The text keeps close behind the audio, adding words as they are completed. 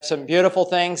some beautiful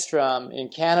things from in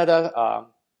Canada I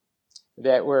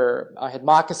had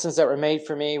moccasins that were made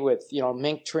for me with,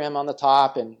 mink trim on the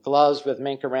top and gloves with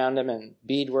mink around them and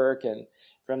beadwork and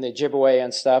from the Ojibwe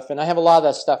and stuff. And I have a lot of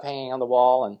that stuff hanging on the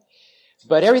wall.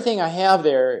 But everything I have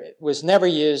there was never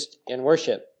used in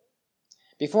worship.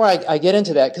 Before I get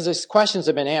into that, because these questions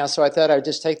have been asked, so I thought I'd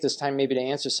just take this time maybe to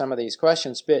answer some of these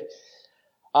questions. But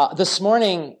this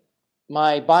morning,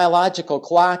 my biological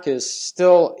clock is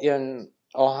still in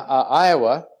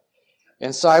Iowa.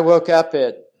 And so I woke up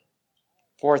at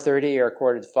 4:30 or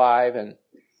 4:45 and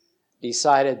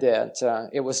decided that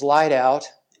it was light out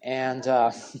and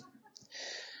I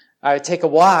would take a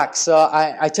walk. So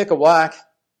I took a walk,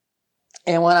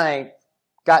 and when I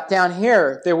got down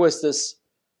here, there was this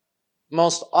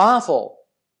most awful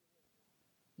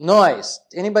noise.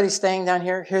 Anybody staying down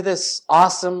here hear this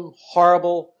awesome,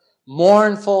 horrible,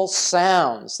 mournful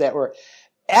sounds that were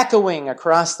echoing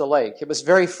across the lake? It was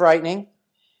very frightening.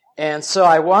 And so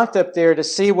I walked up there to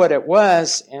see what it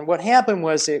was, and what happened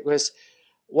was it was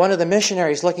one of the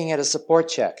missionaries looking at a support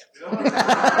check.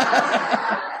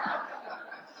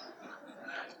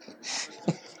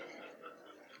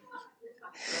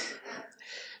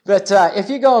 But if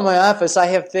you go in my office, I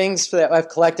have things that I've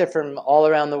collected from all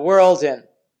around the world, and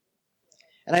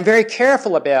I'm very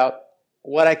careful about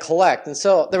what I collect. And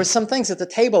so there were some things at the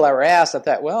table I were asked. I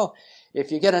thought, well, if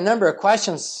you get a number of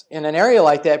questions in an area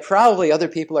like that, probably other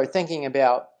people are thinking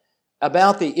about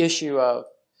the issue of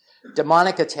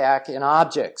demonic attack in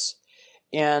objects.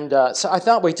 And so I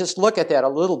thought we'd just look at that a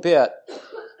little bit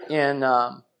in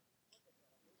 1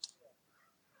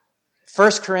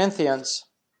 Corinthians.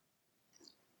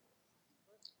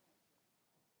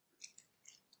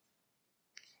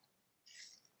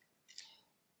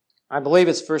 I believe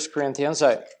it's 1 Corinthians.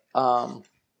 I'll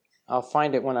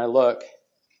find it when I look.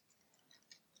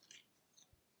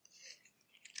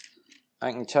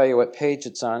 I can tell you what page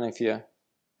it's on if you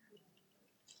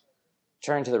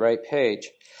turn to the right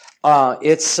page.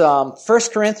 It's 1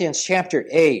 Corinthians chapter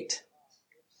 8.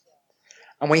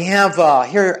 And we have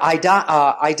here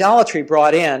idolatry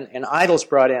brought in and idols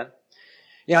brought in.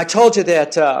 I told you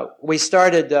that we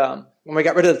started, when we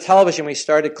got rid of the television, we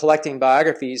started collecting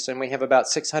biographies, and we have about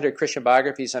 600 Christian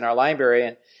biographies in our library.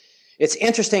 And it's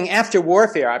interesting, after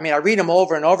warfare, I read them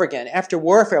over and over again. After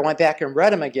warfare, I went back and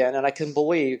read them again, and I couldn't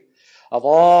believe of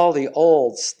all the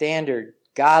old standard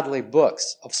godly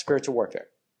books of spiritual warfare.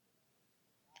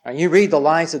 And you read the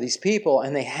lives of these people,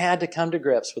 and they had to come to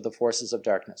grips with the forces of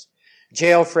darkness.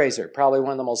 J.O. Fraser, probably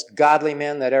one of the most godly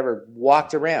men that ever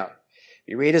walked around.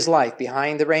 You read his life,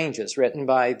 Behind the Ranges, written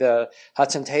by the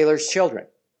Hudson Taylor's children.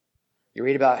 You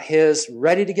read about his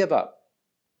ready to give up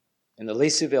in the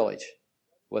Lisu village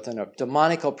with a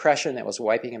demonic oppression that was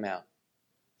wiping him out.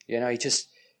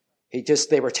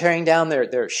 They were tearing down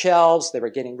their shelves. They were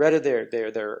getting rid of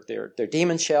their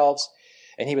demon shelves.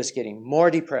 And he was getting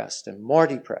more depressed and more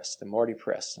depressed and more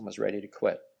depressed and was ready to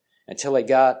quit until he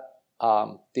got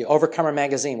the Overcomer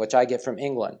magazine, which I get from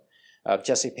England, of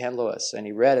Jesse Penn Lewis. And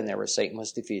he read in there where Satan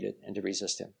was defeated and to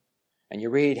resist him. And you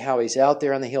read how he's out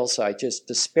there on the hillside just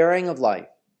despairing of life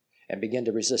and begin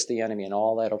to resist the enemy, and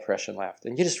all that oppression left.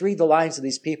 And you just read the lives of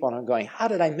these people, and I'm going, how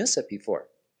did I miss it before?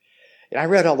 And I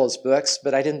read all those books,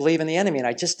 but I didn't believe in the enemy, and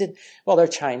I just didn't. Well, they're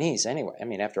Chinese anyway.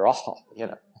 After all,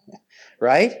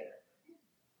 right? Isn't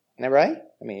that right?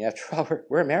 After all,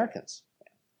 we're Americans.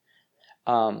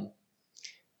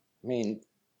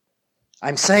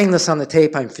 I'm saying this on the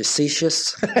tape, I'm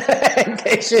facetious, in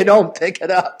case you don't pick it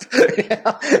up.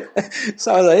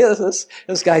 So I was like,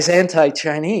 this guy's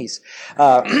anti-Chinese.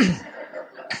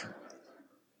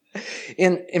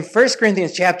 In 1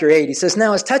 Corinthians chapter 8, he says,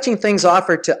 now as touching things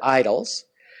offered to idols,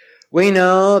 we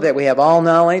know that we have all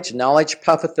knowledge. Knowledge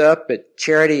puffeth up, but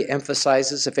charity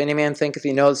emphasizes. If any man thinketh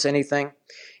he knows anything,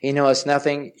 he knoweth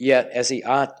nothing, yet as he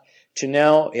ought to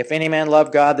know. If any man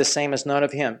love God, the same is known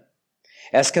of him.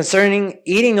 As concerning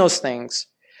eating those things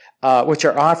which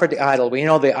are offered to idol, we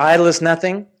know the idol is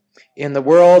nothing in the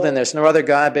world, and there's no other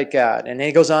God but God. And then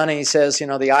he goes on and he says,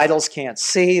 the idols can't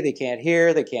see, they can't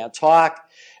hear, they can't talk.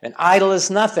 An idol is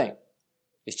nothing.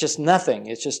 It's just nothing.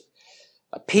 It's just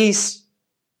a piece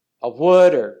of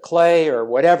wood or clay or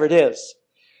whatever it is.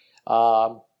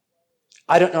 I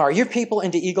don't know. Are your people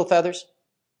into eagle feathers?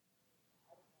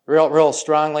 Real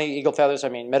strongly eagle feathers?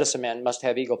 Medicine men must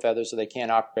have eagle feathers so they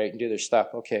can't operate and do their stuff.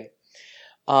 Okay.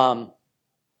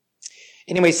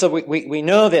 Anyway, so we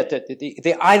know that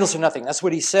the idols are nothing. That's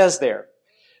what he says there.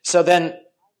 So then,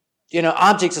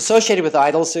 objects associated with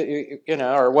idols,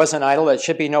 or was an idol, that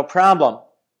should be no problem.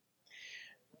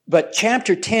 But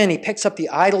chapter 10, he picks up the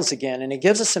idols again, and he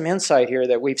gives us some insight here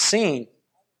that we've seen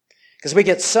Because we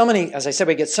get so many, as I said,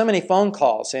 we get so many phone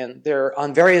calls, and they're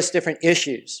on various different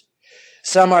issues.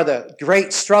 Some are the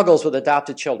great struggles with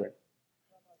adopted children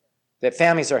that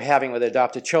families are having with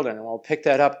adopted children, and we'll pick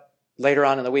that up later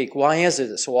on in the week. Why is it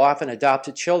that so often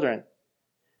adopted children,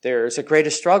 there's a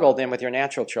greater struggle than with your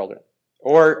natural children?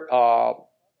 Or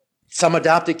some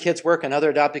adopted kids work and other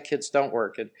adopted kids don't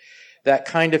work, and that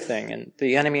kind of thing, and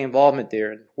the enemy involvement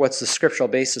there, and what's the scriptural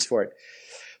basis for it.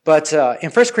 But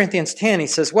in 1 Corinthians 10, he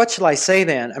says, what shall I say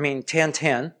then?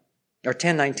 10:10, or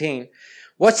 10:19.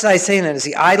 What shall I say then? Is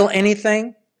the idol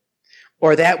anything?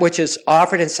 Or that which is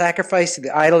offered in sacrifice to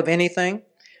the idol of anything?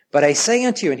 But I say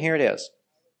unto you, and here it is,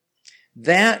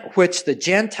 that which the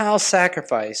Gentiles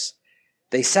sacrifice,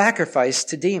 they sacrifice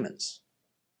to demons,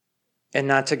 and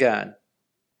not to God.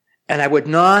 And I would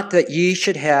not that ye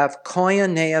should have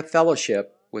koinonia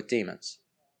fellowship with demons.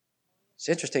 It's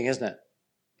interesting, isn't it?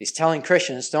 He's telling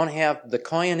Christians don't have the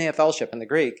koinonia fellowship in the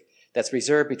Greek that's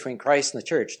reserved between Christ and the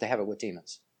church to have it with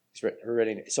demons.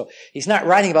 So he's not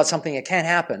writing about something that can't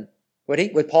happen. Would he?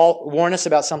 Would Paul warn us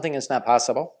about something that's not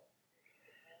possible?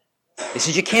 He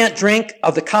says you can't drink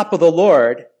of the cup of the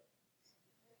Lord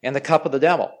and the cup of the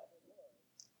devil.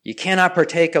 You cannot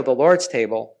partake of the Lord's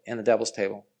table and the devil's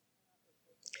table.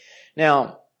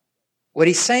 Now, what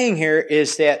he's saying here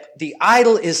is that the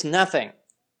idol is nothing,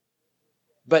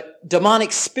 but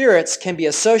demonic spirits can be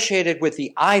associated with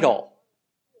the idol,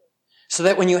 so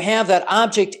that when you have that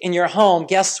object in your home,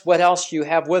 guess what else you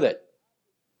have with it?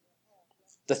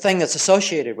 The thing that's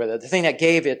associated with it, the thing that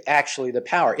gave it actually the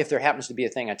power, if there happens to be a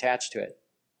thing attached to it.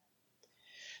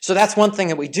 So that's one thing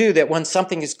that we do, that when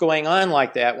something is going on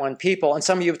like that, when people, and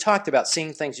some of you have talked about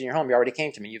seeing things in your home. You already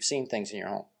came to me. You've seen things in your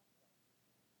home.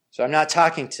 So I'm not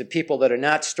talking to people that are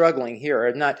not struggling here or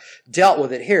have not dealt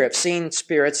with it here, have seen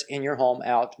spirits in your home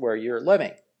out where you're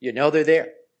living. You know they're there.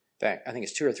 In fact, I think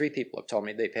it's 2 or 3 people have told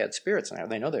me they've had spirits in there.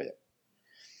 They know they're there.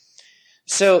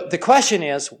 So the question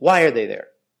is, why are they there?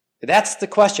 That's the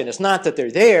question. It's not that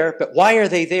they're there, but why are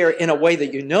they there in a way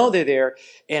that you know they're there,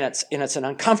 and it's an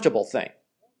uncomfortable thing.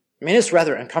 I mean, it's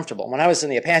rather uncomfortable. When I was in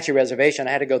the Apache reservation,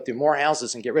 I had to go through more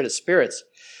houses and get rid of spirits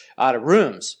out of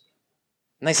rooms.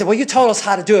 And they said, well, you told us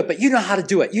how to do it, but you know how to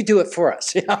do it. You do it for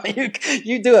us.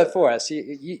 You do it for us. And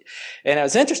it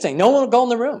was interesting. No one will go in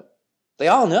the room. They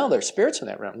all know there's spirits in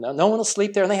that room. No one will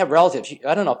sleep there, and they have relatives.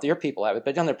 I don't know if your people have it,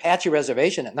 but on the Apache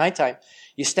reservation at nighttime,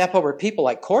 you step over people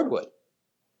like cordwood.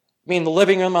 I mean, the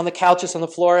living room, on the couches, on the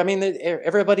floor. I mean,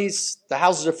 the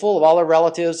houses are full of all their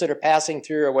relatives that are passing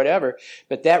through or whatever,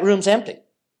 but that room's empty.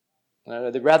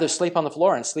 They'd rather sleep on the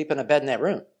floor and sleep in a bed in that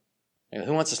room.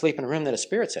 Who wants to sleep in a room that a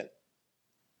spirit's in?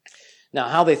 Now,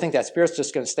 how they think that spirit's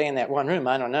just going to stay in that one room,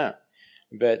 I don't know.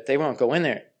 But they won't go in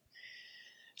there.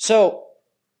 So,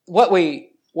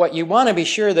 what you want to be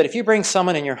sure that if you bring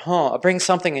something in your home,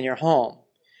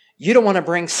 you don't want to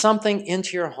bring something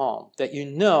into your home that you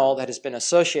know that has been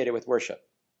associated with worship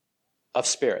of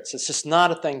spirits. It's just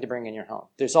not a thing to bring in your home.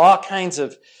 There's all kinds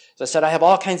of, as I said, I have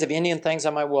all kinds of Indian things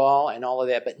on my wall and all of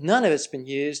that, but none of it's been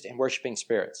used in worshiping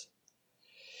spirits.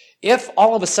 If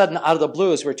all of a sudden, out of the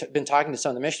blue, as we've been talking to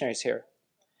some of the missionaries here,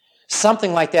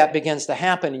 something like that begins to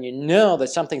happen and you know that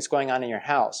something's going on in your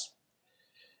house,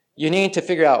 you need to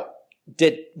figure out,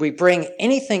 did we bring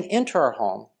anything into our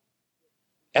home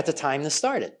at the time this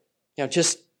started?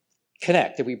 Just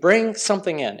connect. Did we bring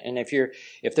something in? And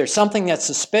if there's something that's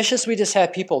suspicious, we just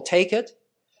have people take it,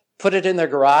 put it in their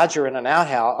garage or in an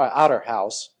outer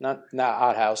house, not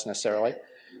outhouse necessarily.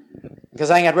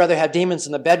 Because I think I'd rather have demons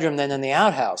in the bedroom than in the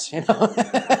outhouse, Because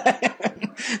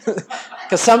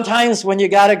sometimes when you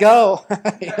gotta go,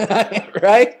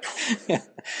 right?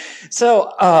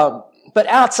 So, but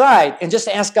outside, and just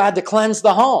ask God to cleanse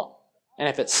the home. And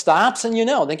if it stops, and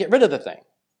then get rid of the thing.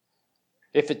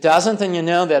 If it doesn't, then you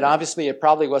know that obviously it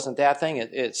probably wasn't that thing.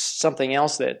 It's something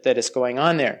else that is going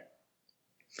on there.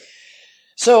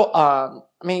 So,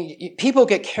 people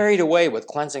get carried away with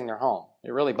cleansing their home.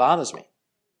 It really bothers me.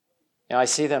 I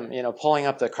see them, pulling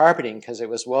up the carpeting because it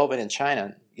was woven in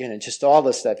China. Just all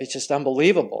this stuff. It's just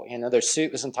unbelievable. Their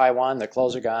suit was in Taiwan, their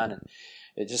clothes are gone, and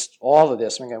it just all of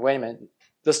this. I'm going, wait a minute,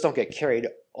 let's don't get carried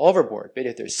overboard. But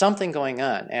if there's something going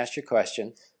on, ask your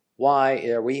question. Why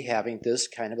are we having this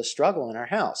kind of a struggle in our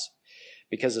house?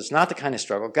 Because it's not the kind of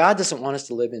struggle. God doesn't want us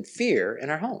to live in fear in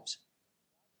our homes.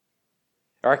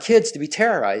 Our kids to be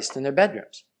terrorized in their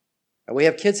bedrooms. And we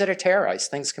have kids that are terrorized.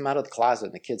 Things come out of the closet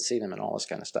and the kids see them and all this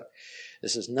kind of stuff.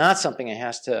 This is not something that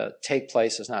has to take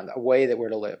place. It's not a way that we're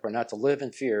to live. We're not to live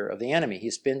in fear of the enemy.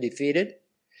 He's been defeated.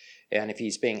 And if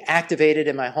he's being activated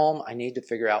in my home, I need to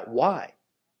figure out why.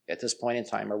 At this point in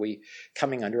time, are we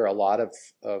coming under a lot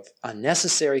of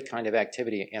unnecessary kind of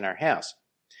activity in our house?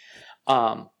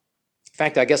 In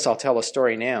fact, I guess I'll tell a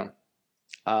story now.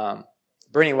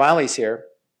 Bernie Wiley's here,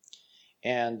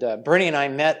 and Bernie and I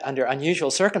met under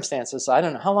unusual circumstances. I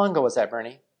don't know, how long ago was that,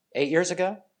 Bernie? 8 years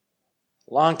ago?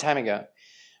 A long time ago.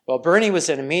 Well, Bernie was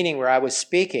in a meeting where I was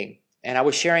speaking, and I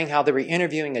was sharing how they were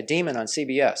interviewing a demon on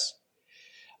CBS.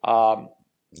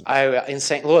 In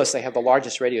St. Louis, they have the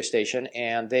largest radio station,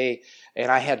 and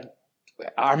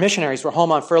our missionaries were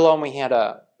home on furlough, and we had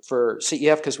for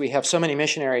CEF, because we have so many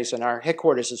missionaries, and our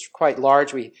headquarters is quite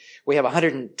large. We have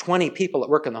 120 people that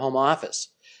work in the home office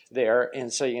there,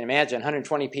 and so you can imagine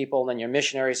 120 people, and then your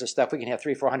missionaries and stuff. We can have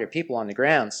 300-400 people on the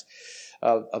grounds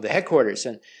of the headquarters,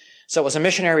 and so it was a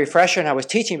missionary refresher, and I was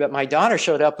teaching, but my daughter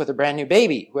showed up with a brand new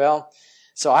baby. Well,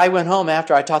 so I went home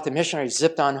after I taught the missionaries,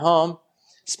 zipped on home,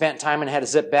 spent time and had to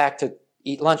zip back to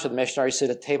eat lunch with the missionaries, sit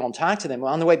at the table and talk to them.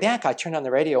 Well, on the way back, I turned on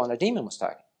the radio, and a demon was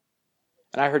talking.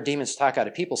 And I heard demons talk out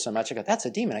of people so much, I go, that's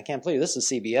a demon. I can't believe this is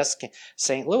CBS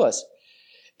St. Louis.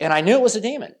 And I knew it was a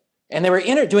demon. And they were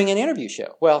doing an interview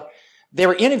show. Well, they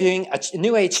were interviewing a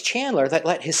New Age channeler that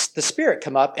let the spirit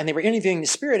come up, and they were interviewing the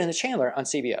spirit and the channeler on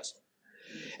CBS.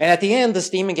 And at the end, this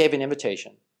demon gave an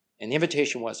invitation. And the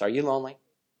invitation was, are you lonely?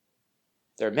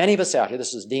 There are many of us out here.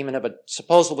 This is a demon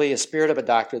supposedly a spirit of a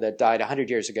doctor that died 100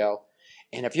 years ago.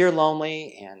 And if you're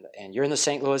lonely and you're in the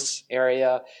St. Louis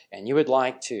area and you would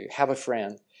like to have a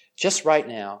friend, just right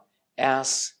now,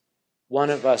 ask one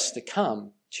of us to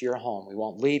come to your home. We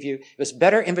won't leave you. It was a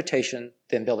better invitation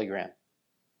than Billy Graham.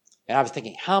 And I was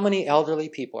thinking, how many elderly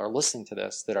people are listening to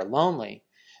this that are lonely,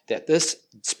 that this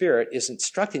spirit is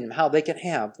instructing them how they can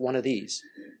have one of these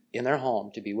in their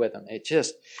home to be with them.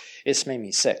 It's made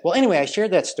me sick. Well, anyway, I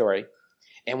shared that story.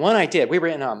 And when I did, we were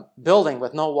in a building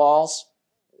with no walls.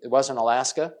 It was in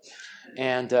Alaska,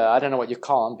 and I don't know what you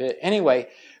call them, but anyway,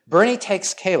 Bernie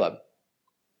takes Caleb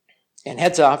and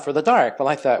heads off for the dark. Well,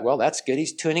 I thought, well, that's good.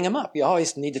 He's tuning him up. You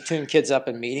always need to tune kids up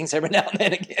in meetings every now and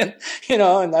then again, and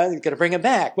I'm going to bring him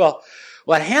back. Well,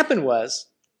 what happened was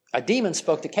a demon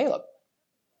spoke to Caleb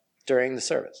during the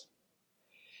service.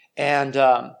 And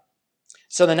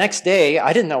so the next day,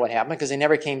 I didn't know what happened because he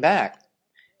never came back.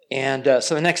 And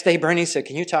so the next day, Bernie said,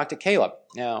 can you talk to Caleb?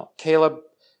 Now, Caleb,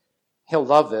 he'll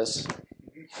love this.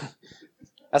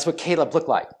 That's what Caleb looked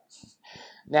like.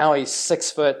 Now he's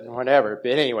 6 foot and whatever.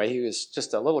 But anyway, he was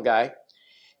just a little guy.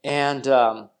 And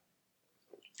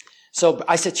so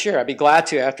I said, sure, I'd be glad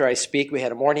to after I speak. We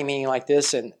had a morning meeting like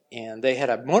this, and they had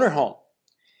a motorhome.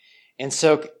 And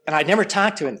I'd never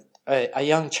talked to a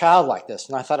young child like this.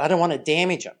 And I thought, I don't want to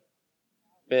damage him.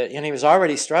 But he was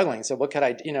already struggling. So what could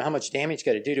I, how much damage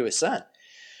could I do to his son?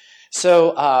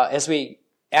 So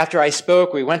after I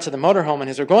spoke, we went to the motorhome, and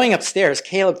as we're going upstairs,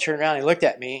 Caleb turned around and he looked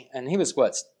at me, and he was,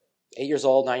 8 years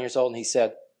old, 9 years old, and he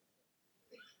said,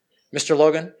 Mr.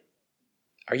 Logan,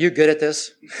 are you good at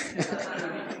this?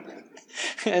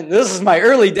 And this is my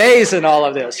early days in all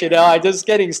of this, I'm just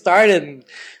getting started, and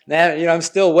now, I'm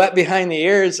still wet behind the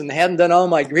ears and hadn't done all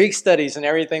my Greek studies and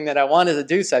everything that I wanted to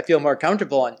do, so I feel more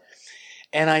comfortable.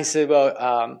 And I said,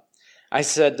 well, I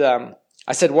said,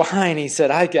 why? And he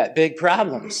said, I've got big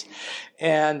problems.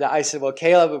 And I said, well,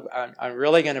 Caleb, I'm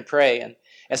really going to pray. And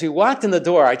as we walked in the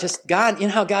door, I just got,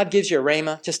 how God gives you a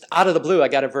rhema? Just out of the blue, I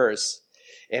got a verse.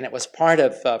 And it was part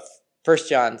of 1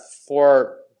 John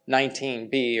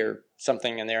 4:19b or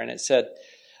something in there. And it said,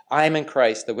 I am in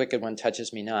Christ, the wicked one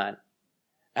touches me not.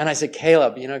 And I said,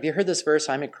 Caleb, have you heard this verse?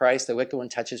 I'm in Christ, the wicked one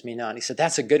touches me not. And he said,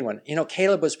 that's a good one.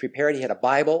 Caleb was prepared. He had a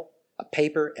Bible, a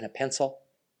paper, and a pencil.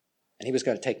 And he was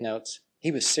going to take notes. He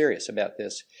was serious about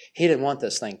this. He didn't want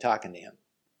this thing talking to him.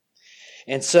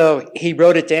 And so he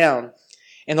wrote it down.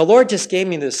 And the Lord just gave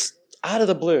me this out of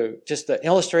the blue, just an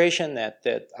illustration that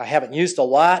I haven't used a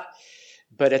lot.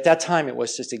 But at that time, it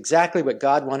was just exactly what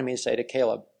God wanted me to say to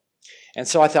Caleb. And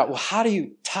so I thought, well, how do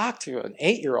you talk to an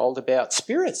 8-year-old about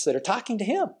spirits that are talking to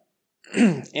him?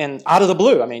 And out of the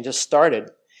blue, just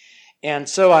started. And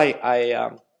so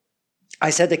I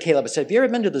said to Caleb, I said, have you ever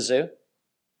been to the zoo?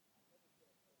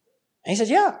 And he said,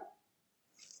 yeah.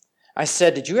 I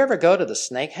said, did you ever go to the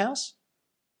snake house?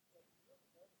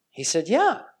 He said,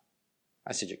 yeah.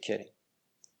 I said, you're kidding.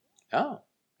 Oh,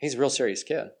 he's a real serious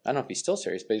kid. I don't know if he's still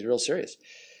serious, but he's real serious.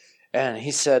 And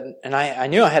he said, and I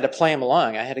knew I had to play him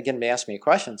along. I had to get him to ask me a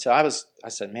question. So I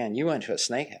said, man, you went to a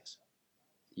snake house.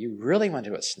 You really went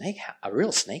to a snake house? A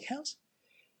real snake house?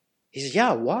 He said,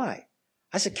 yeah, why?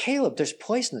 I said, Caleb, there's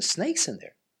poisonous snakes in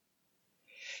there.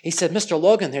 He said, Mr.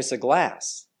 Logan, there's a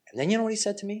glass. And then you know what he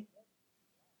said to me?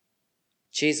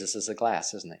 Jesus is a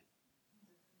glass, isn't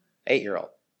he? 8-year-old.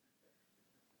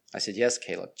 I said, yes,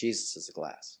 Caleb, Jesus is a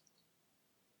glass.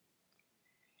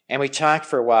 And we talked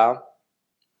for a while.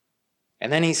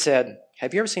 And then he said,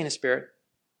 have you ever seen a spirit?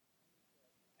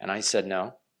 And I said,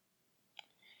 no.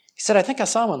 He said, I think I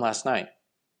saw one last night.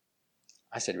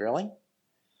 I said, really?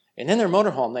 And in their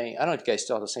motorhome, I don't know if you guys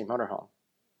still have the same motorhome.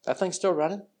 That thing's still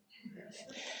running?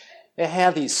 They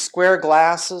have these square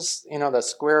glasses, the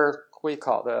square, what do you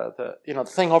call it? The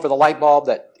thing over the light bulb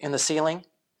that in the ceiling.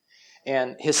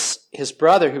 And his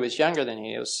brother, who was younger than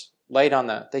he was,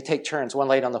 they take turns. One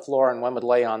laid on the floor and one would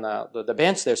lay on the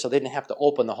bench there, so they didn't have to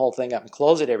open the whole thing up and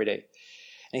close it every day.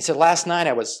 And he said, last night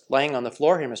I was laying on the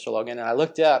floor here, Mr. Logan, and I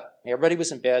looked up. Everybody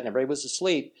was in bed and everybody was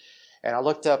asleep. And I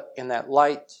looked up in that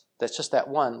light, that's just that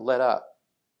one, lit up.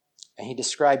 And he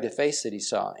described a face that he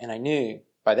saw. And I knew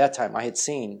by that time I had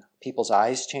seen people's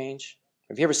eyes change.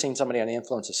 Have you ever seen somebody under the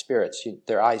influence of spirits?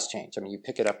 Their eyes change. I mean, you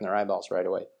pick it up in their eyeballs right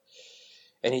away.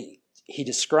 And he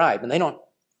described, and they don't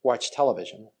watch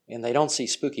television, and they don't see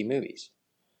spooky movies.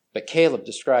 But Caleb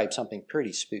described something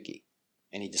pretty spooky.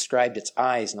 And he described its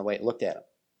eyes and the way it looked at him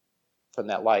from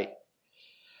that light.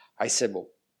 I said, well,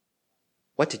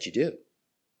 what did you do?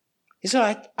 He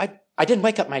said, I didn't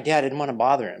wake up my dad. I didn't want to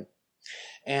bother him.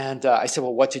 And I said,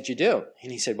 well, what did you do?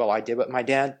 And he said, well, I did what my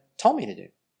dad told me to do.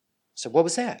 I said, what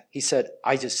was that? He said,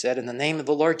 I just said, in the name of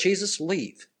the Lord Jesus,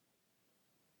 leave.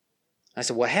 I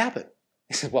said, what happened?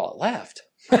 He said, well, it left.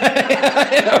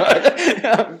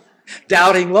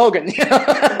 Doubting Logan. God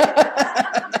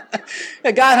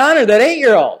honored that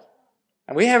 8-year-old.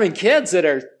 And we're having kids that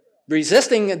are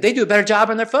resisting. They do a better job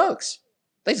than their folks.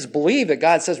 They just believe that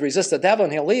God says resist the devil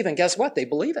and he'll leave. And guess what? They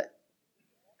believe it.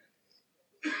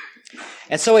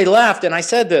 And so he left. And I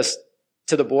said this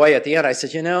to the boy at the end. I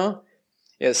said,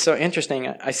 it's so interesting.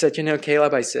 I said,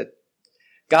 Caleb, I said,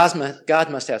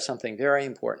 God must have something very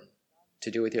important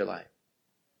to do with your life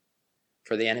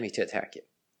for the enemy to attack you.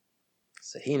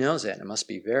 So he knows that. And it must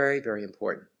be very, very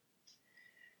important.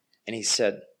 And he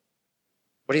said,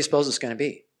 what do you suppose it's going to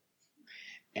be?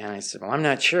 And I said, well, I'm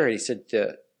not sure. He said,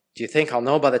 do you think I'll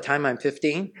know by the time I'm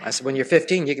 15? I said, when you're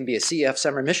 15, you can be a CF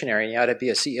summer missionary. You ought to be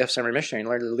a CF summer missionary and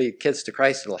learn to lead kids to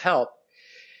Christ. It'll help.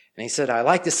 And he said, I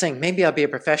like to sing. Maybe I'll be a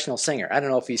professional singer. I don't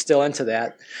know if he's still into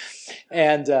that.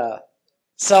 And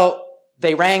so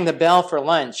they rang the bell for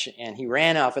lunch, and he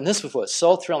ran off. And this was what was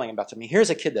so thrilling about him. Here's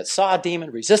a kid that saw a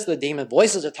demon, resisted the demon,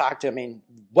 voices that talked to him. I mean,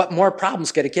 what more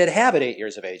problems could a kid have at 8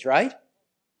 years of age, right?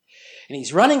 And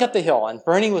he's running up the hill, and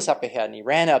Bernie was up ahead, and he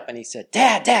ran up, and he said,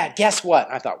 Dad, guess what?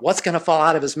 And I thought, what's going to fall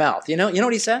out of his mouth? You know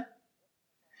what he said?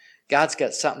 God's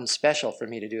got something special for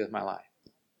me to do with my life.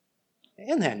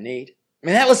 Isn't that neat? I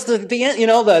mean, that was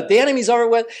the enemy's over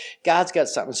with. God's got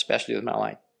something special to do with my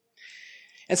life.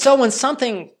 And so when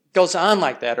something goes on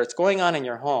like that, or it's going on in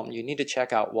your home, you need to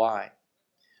check out why.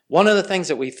 One of the things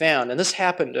that we found, and this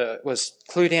happened, was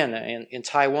clued in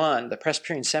Taiwan, the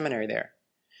Presbyterian seminary there.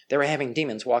 They were having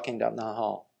demons walking down the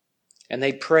hall. And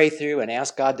they'd pray through and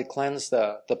ask God to cleanse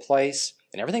the place,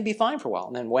 and everything would be fine for a while.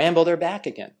 And then whambo, they're back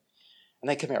again. And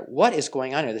they come here, what is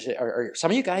going on here? They say, are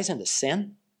some of you guys into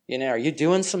sin? Are you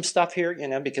doing some stuff here?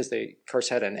 Because they, of course,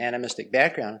 had an animistic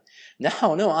background.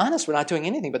 No, honest, we're not doing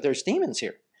anything, but there's demons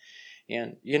here.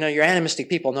 And, your animistic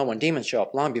people know when demons show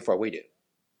up long before we do.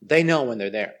 They know when they're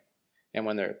there and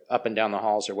when they're up and down the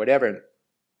halls or whatever.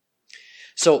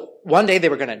 So one day they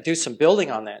were going to do some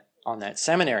building on that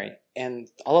seminary, and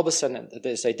all of a sudden,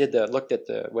 as they looked at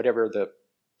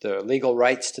the legal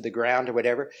rights to the ground or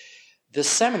whatever, the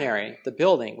seminary, the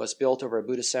building, was built over a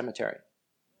Buddhist cemetery.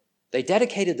 They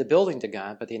dedicated the building to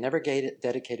God, but they never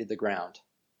dedicated the ground.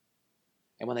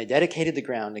 And when they dedicated the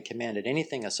ground and commanded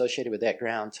anything associated with that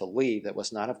ground to leave that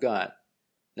was not of God,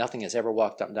 nothing has ever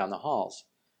walked up and down the halls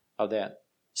of that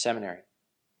seminary.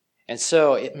 And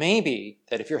so it may be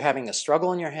that if you're having a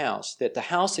struggle in your house, that the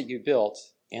house that you built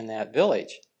in that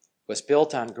village was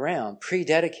built on ground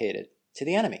pre-dedicated to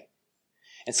the enemy.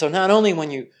 And so not only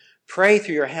when you pray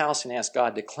through your house and ask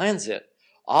God to cleanse it,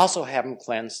 also have him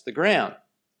cleanse the ground.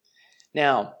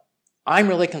 Now, I'm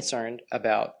really concerned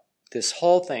about this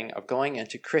whole thing of going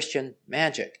into Christian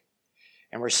magic.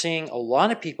 And we're seeing a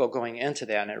lot of people going into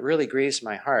that, and it really grieves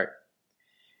my heart.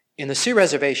 In the Sioux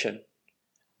Reservation,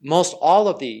 most all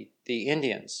of the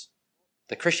Indians,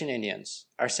 the Christian Indians,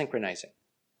 are synchronizing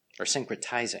or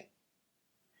syncretizing.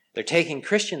 They're taking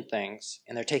Christian things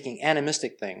and they're taking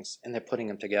animistic things and they're putting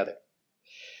them together.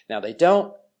 Now, they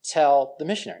don't tell the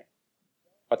missionary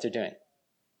what they're doing.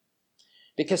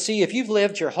 Because, see, if you've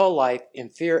lived your whole life in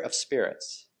fear of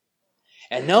spirits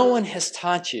and no one has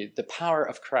taught you the power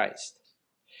of Christ,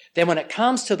 then when it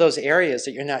comes to those areas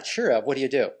that you're not sure of, what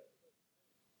do?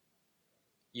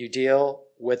 You deal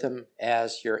with them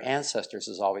as your ancestors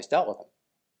has always dealt with them.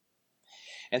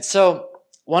 And so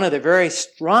one of the very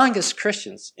strongest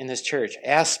Christians in this church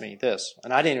asked me this,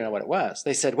 and I didn't even know what it was.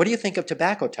 They said, what do you think of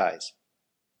tobacco ties?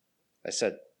 I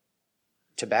said,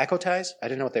 tobacco ties? I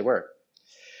didn't know what they were.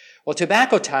 Well,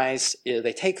 tobacco ties,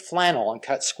 they take flannel and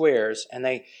cut squares, and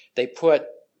they put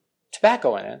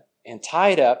tobacco in it and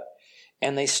tie it up,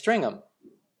 and they string them.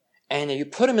 And you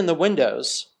put them in the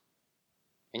windows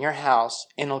in your house,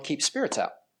 and it'll keep spirits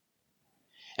out.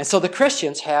 And so the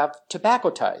Christians have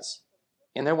tobacco ties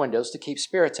in their windows to keep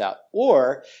spirits out.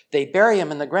 Or they bury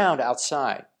them in the ground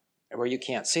outside where you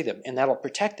can't see them, and that'll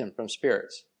protect them from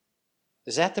spirits.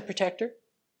 Is that the protector?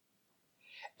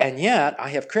 And yet, I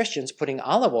have Christians putting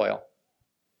olive oil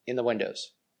in the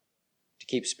windows to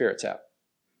keep spirits out.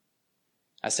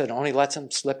 I said, it only lets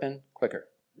them slip in quicker.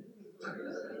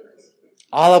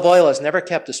 Olive oil has never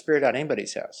kept a spirit out of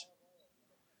anybody's house.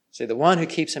 See, the one who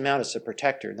keeps them out is the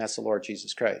protector, and that's the Lord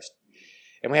Jesus Christ.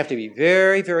 And we have to be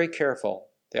very, very careful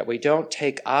that we don't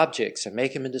take objects and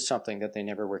make them into something that they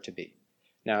never were to be.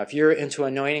 Now, if you're into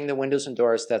anointing the windows and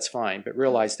doors, that's fine, but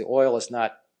realize the oil is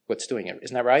not what's doing it.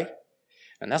 Isn't that right?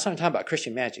 And that's what I'm talking about,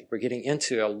 Christian magic. We're getting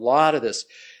into a lot of this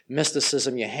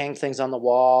mysticism. You hang things on the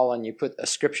wall and you put a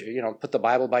scripture, put the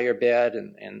Bible by your bed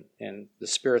and the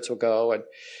spirits will go and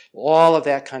all of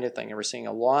that kind of thing. And we're seeing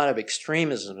a lot of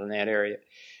extremism in that area.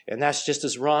 And that's just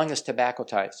as wrong as tobacco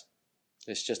ties.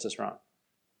 It's just as wrong.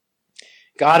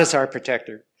 God is our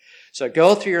protector. So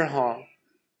go through your home.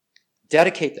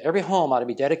 Every home ought to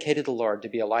be dedicated to the Lord to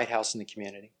be a lighthouse in the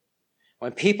community.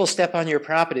 When people step on your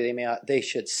property, they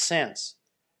should sense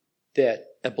that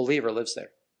a believer lives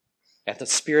there. And the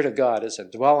Spirit of God is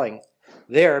indwelling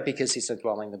there because he's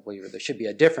indwelling the believer. There should be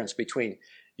a difference between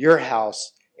your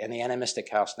house and the animistic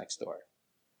house next door.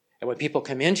 And when people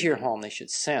come into your home, they should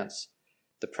sense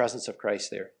the presence of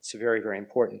Christ there. It's very, very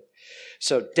important.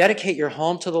 So dedicate your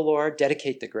home to the Lord.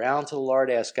 Dedicate the ground to the Lord.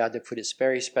 Ask God to put his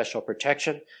very special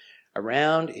protection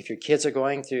around. If your kids are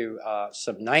going through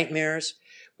some nightmares,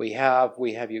 we have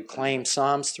you claim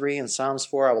Psalms 3 and Psalms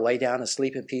 4. I will lay down and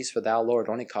sleep in peace, for thou, Lord,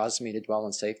 only causes me to dwell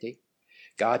in safety.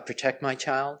 God, protect my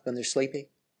child when they're sleeping.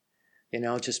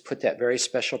 Just put that very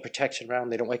special protection around them.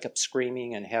 They don't wake up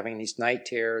screaming and having these night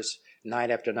terrors, night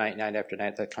after night,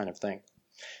 that kind of thing.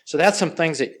 So that's some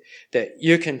things that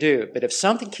you can do. But if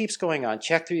something keeps going on,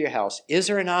 check through your house. Is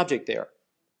there an object there?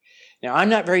 Now, I'm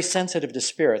not very sensitive to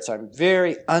spirits. I'm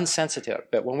very unsensitive.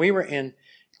 But when we were in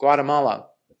Guatemala,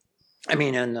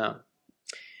 Guatemala,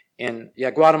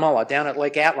 down at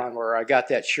Lake Atlan, where I got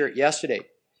that shirt yesterday,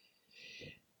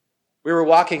 we were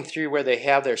walking through where they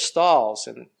have their stalls.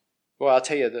 And, well, I'll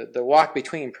tell you, the walk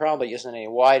between probably isn't any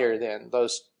wider than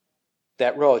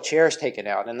that row of chairs taken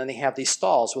out. And then they have these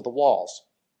stalls with the walls.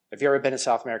 Have you ever been in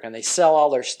South America? And they sell all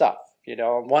their stuff.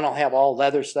 One will have all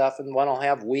leather stuff, and one will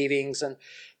have weavings and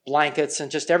blankets and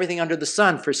just everything under the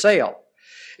sun for sale.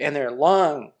 And they're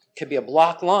long, could be a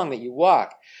block long that you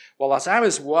walk. Well, as I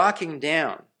was walking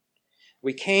down,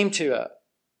 we came to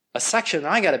a section, and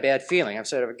I got a bad feeling. I've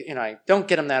said, I don't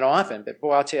get them that often, but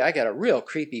boy, I'll tell you, I got a real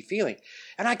creepy feeling.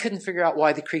 And I couldn't figure out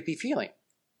why the creepy feeling.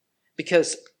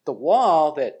 Because the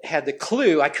wall that had the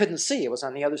clue, I couldn't see. It was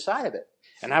on the other side of it.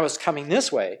 And I was coming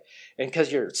this way. And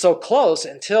because you're so close,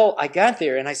 until I got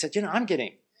there, and I said,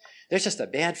 there's just a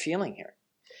bad feeling here.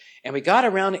 And we got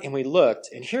around and we looked,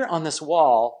 and here on this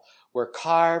wall were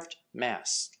carved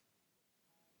masks.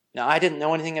 Now, I didn't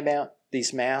know anything about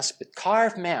these masks, but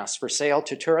carved masks for sale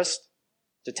to tourists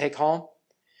to take home.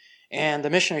 And the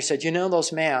missionary said,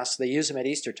 those masks, they use them at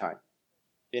Easter time.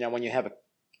 When you have a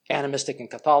animistic and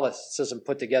Catholicism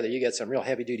put together, you get some real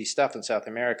heavy-duty stuff in South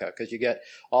America because you get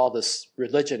all this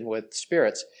religion with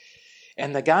spirits.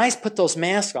 And the guys put those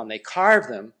masks on. They carve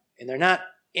them, and they're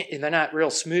not real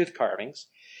smooth carvings.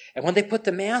 And when they put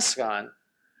the mask on,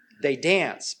 they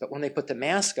dance. But when they put the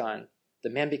mask on, the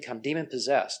men become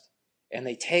demon-possessed. And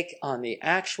they take on the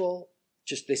actual,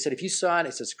 they said, if you saw it,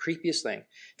 it's the creepiest thing.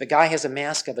 If the guy has a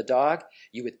mask of a dog,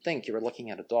 you would think you were looking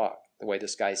at a dog, the way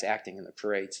this guy's acting in the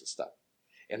parades and stuff.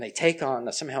 And they take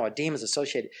on somehow a demon's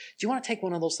associated. Do you want to take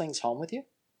one of those things home with you?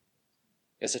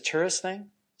 As a tourist thing?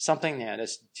 Something that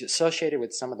is associated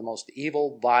with some of the most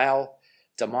evil, vile,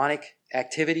 demonic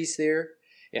activities there.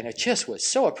 And it just was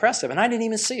so oppressive. And I didn't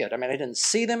even see it. I didn't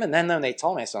see them. And then they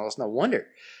told me, so it's no wonder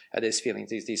these feelings,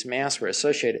 these masks were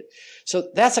associated.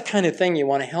 So that's the kind of thing you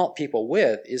want to help people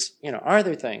with is, are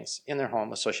there things in their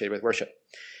home associated with worship?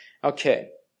 Okay.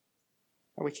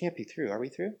 Oh, we can't be through. Are we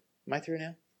through? Am I through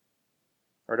now?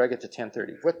 Or do I get to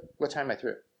 10:30? What time am I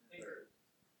through?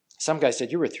 Some guy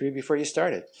said you were through before you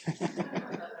started.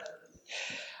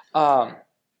 I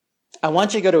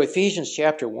want you to go to Ephesians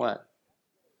chapter 1.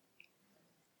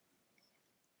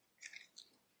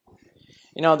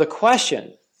 The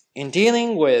question in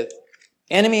dealing with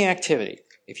enemy activity,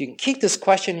 if you can keep this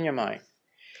question in your mind,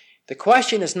 the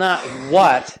question is not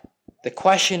what, the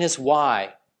question is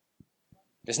why.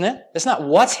 Isn't it? It's not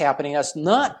what's happening. That's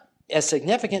not as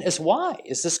significant as why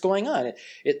is this going on.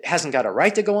 It hasn't got a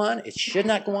right to go on. It should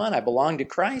not go on. I belong to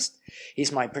Christ.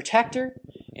 He's my protector.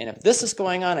 And if this is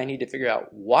going on, I need to figure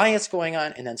out why it's going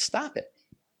on and then stop it.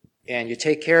 And you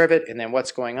take care of it, and then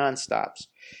what's going on stops.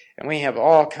 And we have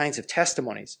all kinds of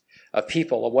testimonies of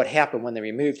people of what happened when they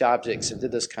removed objects and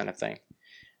did this kind of thing.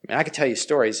 I could tell you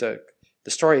stories. The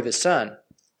story of his son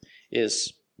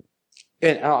is,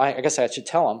 and I guess I should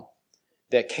tell him,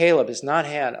 that Caleb has not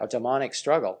had a demonic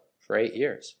struggle for 8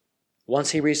 years.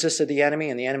 Once he resisted the enemy,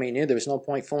 and the enemy knew there was no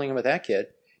point fooling him with that kid,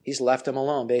 he's left him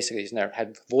alone, basically. He's never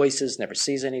had voices, never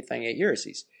sees anything. 8 years.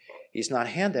 He's not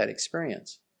had that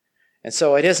experience. And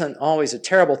so it isn't always a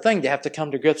terrible thing to have to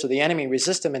come to grips with the enemy,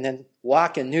 resist him, and then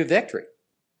walk in new victory.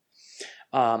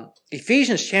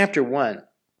 Ephesians chapter 1,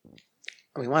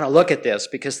 we want to look at this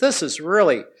because this is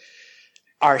really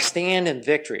our stand in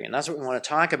victory. And that's what we want to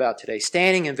talk about today,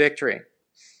 standing in victory.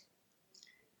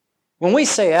 When we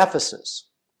say Ephesus,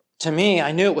 to me,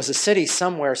 I knew it was a city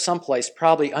somewhere, someplace,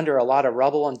 probably under a lot of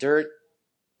rubble and dirt.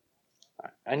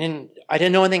 I didn't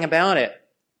know anything about it.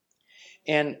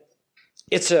 And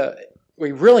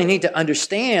we really need to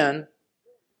understand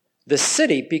the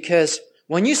city, because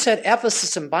when you said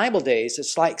Ephesus in Bible days,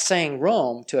 it's like saying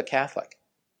Rome to a Catholic.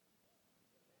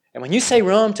 And when you say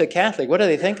Rome to a Catholic, what do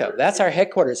they think of? That's our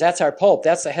headquarters. That's our Pope.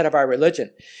 That's the head of our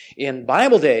religion. In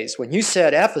Bible days, when you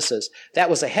said Ephesus, that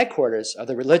was the headquarters of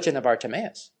the religion of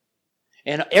Artemis.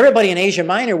 And everybody in Asia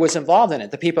Minor was involved in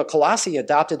it. The people of Colossae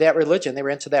adopted that religion. They were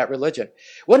into that religion.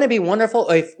 Wouldn't it be wonderful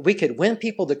if we could win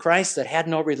people to Christ that had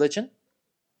no religion?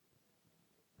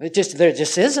 There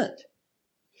just isn't.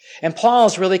 And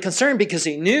Paul's really concerned because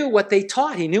he knew what they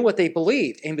taught. He knew what they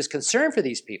believed. And he was concerned for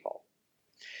these people.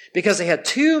 Because they had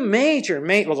two major,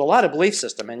 well, a lot of belief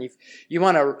system, and you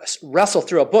want to wrestle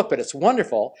through a book, but it's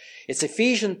wonderful. It's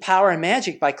Ephesians, Power and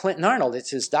Magic by Clinton Arnold.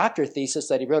 It's his doctorate thesis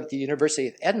that he wrote at the University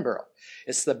of Edinburgh.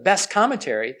 It's the best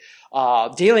commentary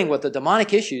dealing with the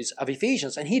demonic issues of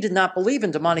Ephesians, and he did not believe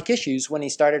in demonic issues when he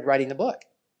started writing the book.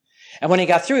 And when he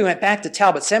got through, he went back to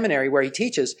Talbot Seminary where he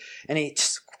teaches, and he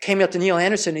came up to Neil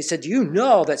Anderson and he said, "Do you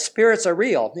know that spirits are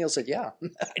real?" Neil said, "Yeah,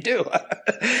 I do."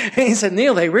 And he said,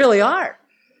 "Neil, they really are."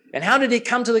 And how did he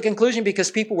come to the conclusion?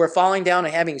 Because people were falling down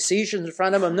and having seizures in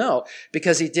front of him? No,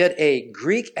 because he did a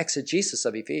Greek exegesis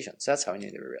of Ephesians. That's how he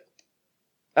knew they were real.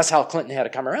 That's how Clinton had to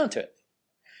come around to it.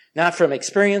 Not from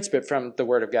experience, but from the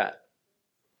Word of God.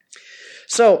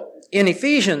 So, in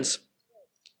Ephesians,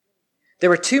 there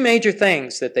were two major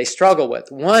things that they struggle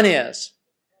with. One is,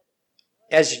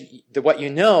 what you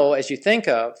know, as you think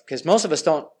of, because most of us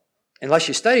don't, unless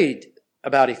you studied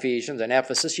about Ephesians and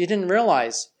Ephesus, you didn't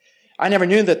realize. I never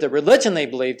knew that the religion they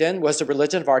believed in was the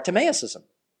religion of Artemianism.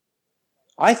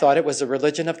 I thought it was the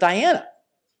religion of Diana.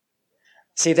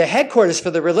 See, the headquarters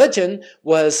for the religion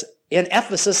was in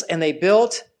Ephesus, and they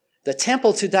built the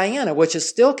temple to Diana, which is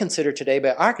still considered today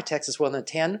by architects as one of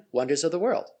the 10 wonders of the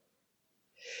world.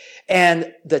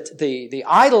 And the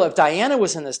idol of Diana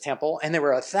was in this temple, and there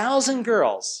were 1,000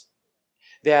 girls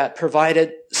that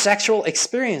provided sexual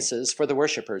experiences for the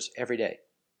worshipers every day.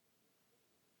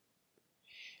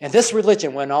 And this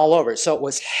religion went all over. So it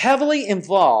was heavily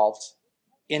involved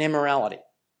in immorality.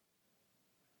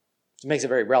 It makes a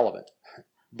very relevant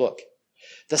book.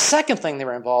 The second thing they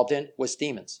were involved in was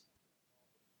demons.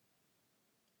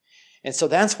 And so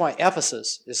that's why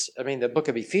the book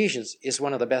of Ephesians is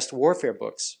one of the best warfare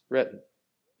books written.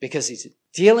 Because he's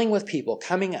dealing with people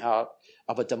coming out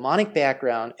of a demonic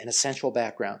background and a sensual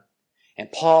background.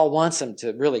 And Paul wants them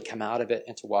to really come out of it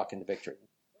and to walk into victory.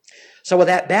 So with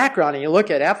that background, and you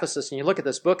look at Ephesus, and you look at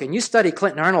this book, and you study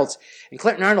Clinton Arnold's, and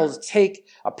Clinton Arnold will take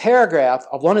a paragraph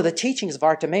of one of the teachings of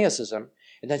Artemianism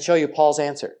and then show you Paul's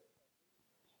answer.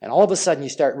 And all of a sudden, you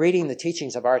start reading the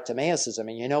teachings of Artemianism,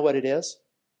 and you know what it is?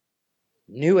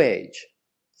 New Age,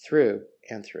 through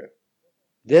and through.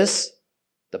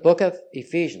 The book of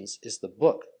Ephesians, is the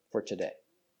book for today.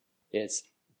 It's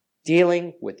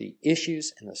dealing with the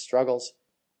issues and the struggles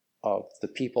of the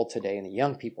people today and the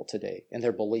young people today and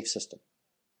their belief system.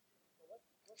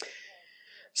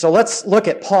 So let's look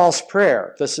at Paul's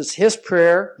prayer. This is his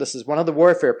prayer. This is one of the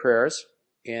warfare prayers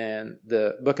in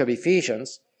the book of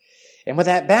Ephesians. And with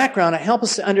that background, it helps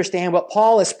us to understand what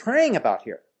Paul is praying about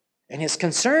here and his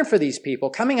concern for these people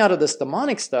coming out of this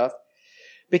demonic stuff.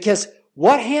 Because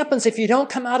what happens if you don't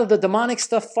come out of the demonic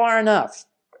stuff far enough?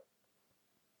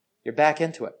 You're back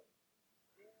into it.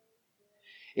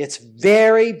 It's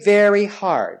very, very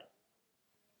hard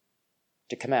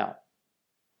to come out.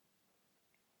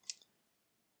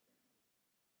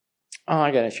 Oh,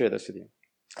 I got to share this with you.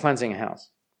 Cleansing a house.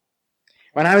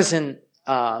 When I was in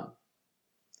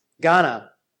Ghana,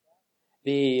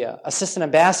 the assistant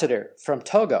ambassador from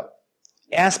Togo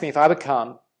asked me if I would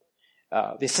come,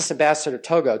 the assistant ambassador of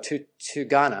Togo to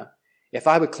Ghana, if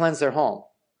I would cleanse their home.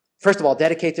 First of all,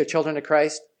 dedicate their children to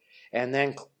Christ, and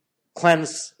then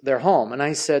cleanse their home. And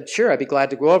I said, sure, I'd be glad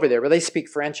to go over there. But they speak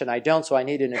French, and I don't, so I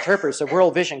need an interpreter. So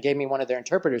World Vision gave me one of their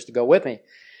interpreters to go with me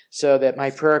so that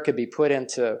my prayer could be put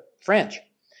into French.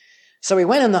 So we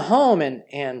went in the home,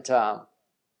 and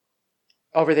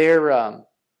over there,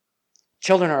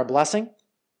 children are a blessing.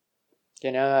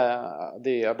 You know,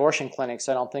 the abortion clinics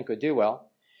I don't think would do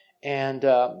well. And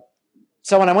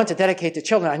so when I went to dedicate the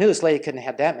children, I knew this lady couldn't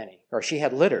have that many, or she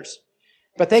had litters.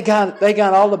 But they got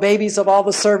all the babies of all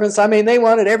the servants. I mean, they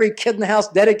wanted every kid in the house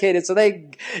dedicated, so they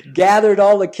gathered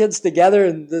all the kids together,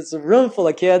 and there's a room full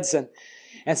of kids.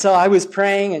 And so I was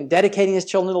praying and dedicating his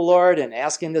children to the Lord and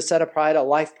asking to set aside a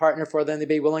life partner for them to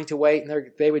be willing to wait,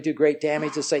 and they would do great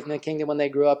damage to Satan and the kingdom when they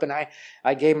grew up. And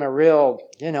I gave them a real,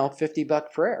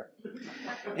 $50 prayer.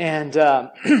 And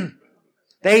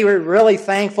they were really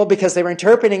thankful because they were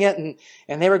interpreting it,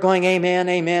 and they were going, amen,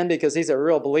 amen, because these are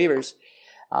real believers.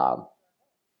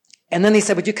 And then they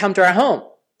said, would you come to our home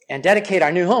and dedicate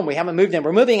our new home? We haven't moved in.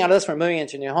 We're moving out of this. We're moving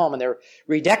into a new home. And they're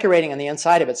redecorating on the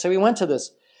inside of it. So we went to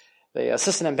the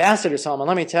assistant ambassador's home. And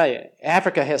let me tell you,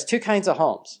 Africa has two kinds of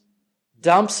homes,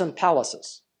 dumps and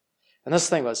palaces. And this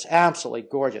thing was absolutely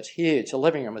gorgeous, huge. The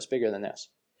living room was bigger than this.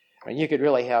 I mean, you could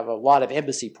really have a lot of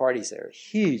embassy parties there.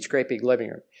 Huge, great big living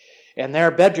room. And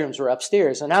their bedrooms were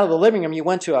upstairs. And out of the living room, you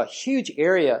went to a huge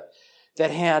area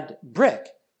that had brick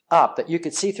up that you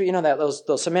could see through,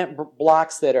 those cement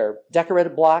blocks that are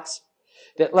decorated blocks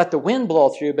that let the wind blow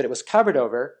through, but it was covered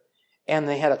over, and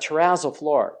they had a terrazzo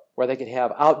floor where they could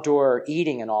have outdoor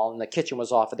eating and all, and the kitchen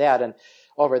was off of that. And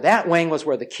over that wing was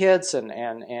where the kids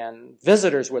and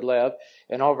visitors would live,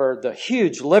 and over the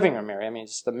huge living room area,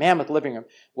 just the mammoth living room,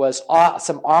 was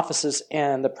some offices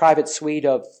and the private suite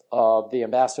of the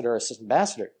ambassador or assistant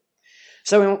ambassador.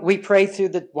 So we prayed through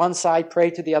the one side,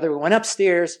 prayed to the other. We went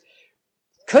upstairs.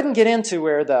 Couldn't get into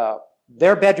where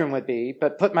their bedroom would be,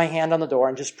 but put my hand on the door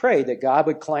and just prayed that God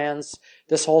would cleanse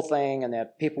this whole thing and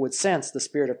that people would sense the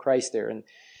Spirit of Christ there.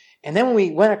 And then when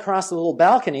we went across the little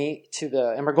balcony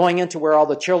and we're going into where all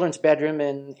the children's bedroom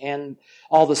and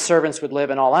all the servants would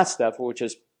live and all that stuff, which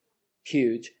is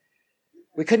huge,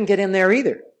 we couldn't get in there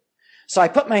either. So I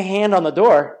put my hand on the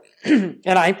door and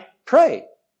I prayed.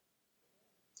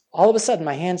 All of a sudden,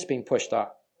 my hand's being pushed off.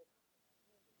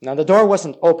 Now, the door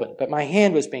wasn't open, but my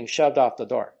hand was being shoved off the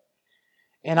door.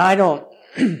 And I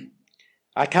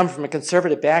come from a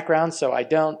conservative background, so I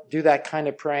don't do that kind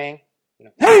of praying.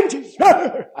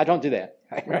 I don't do that.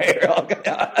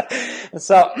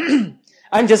 So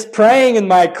I'm just praying in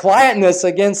my quietness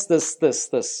against this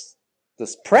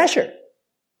pressure.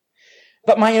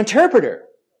 But my interpreter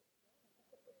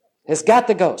has got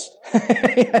the ghost.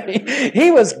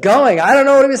 He was going. I don't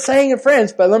know what he was saying in French,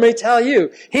 but let me tell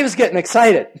you, he was getting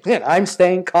excited. I'm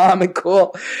staying calm and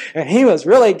cool. And he was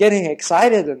really getting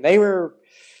excited, and they were,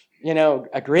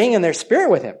 agreeing in their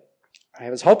spirit with him. I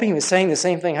was hoping he was saying the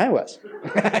same thing I was.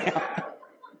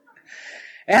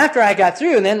 After I got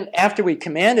through, and then after we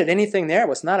commanded anything there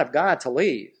was not of God to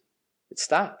leave, it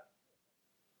stopped.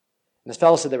 And this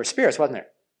fellow said there were spirits, wasn't there?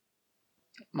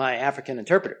 My African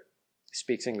interpreter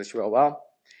speaks English real well,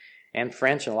 and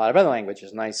French and a lot of other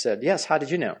languages. And I said, yes, how did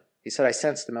you know? He said, I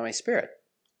sensed them in my spirit.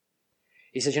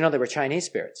 He said, they were Chinese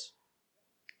spirits.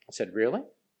 I said, really?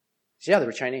 He said, yeah, they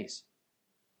were Chinese.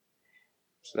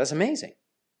 So that's amazing.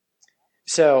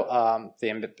 So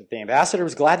the ambassador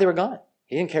was glad they were gone.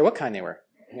 He didn't care what kind they were.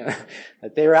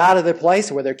 That they were out of their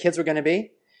place where their kids were going to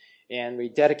be. And we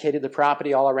dedicated the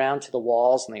property all around to the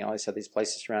walls, and they always had these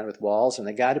places surrounded with walls, and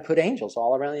they got to put angels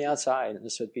all around the outside. And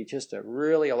this would be just a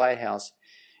lighthouse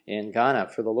in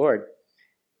Ghana for the Lord.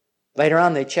 Later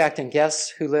on, they checked, and guess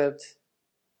who lived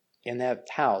in that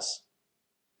house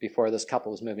before this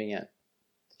couple was moving in?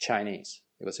 The Chinese.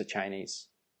 It was a Chinese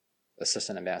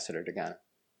assistant ambassador to Ghana.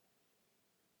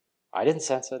 I didn't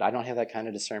sense it. I don't have that kind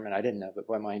of discernment. I didn't know, but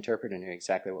boy, my interpreter knew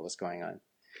exactly what was going on.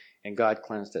 And God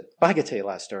cleansed it. Well, I could tell you a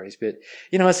lot of stories, but,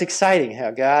 it's exciting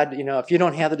how God, if you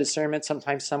don't have the discernment,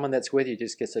 sometimes someone that's with you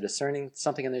just gets a discerning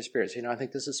something in their spirits. I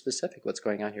think this is specific what's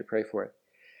going on here. Pray for it.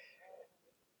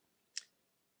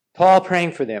 Paul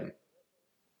praying for them.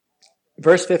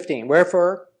 Verse 15,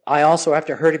 wherefore I also,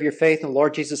 after heard of your faith in the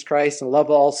Lord Jesus Christ and love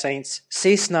of all saints,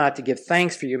 cease not to give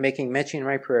thanks for you, making mention in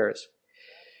my prayers.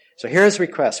 So here is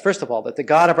request. First of all, that the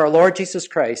God of our Lord Jesus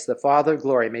Christ, the Father of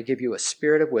glory, may give you a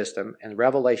spirit of wisdom and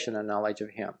revelation and knowledge of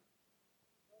Him.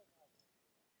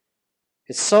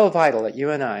 It's so vital that you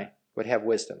and I would have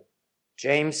wisdom.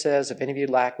 James says, if any of you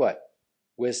lack what?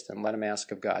 Wisdom, let him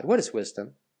ask of God. What is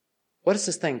wisdom? What is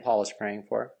this thing Paul is praying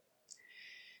for?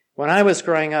 When I was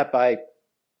growing up, I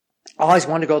always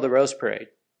wanted to go to the Rose Parade.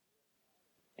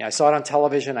 I saw it on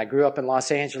television. I grew up in Los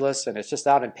Angeles, and it's just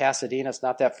out in Pasadena. It's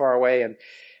not that far away, and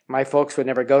my folks would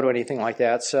never go to anything like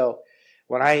that. So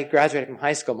when I graduated from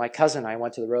high school, my cousin and I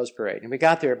went to the Rose Parade. And we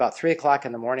got there about 3 o'clock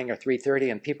in the morning or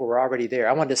 3:30, and people were already there.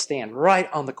 I wanted to stand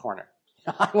right on the corner.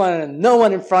 I wanted no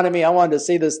one in front of me. I wanted to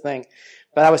see this thing.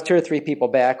 But I was 2 or 3 people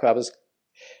back. It's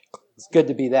good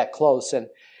to be that close. And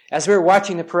as we were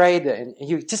watching the parade, and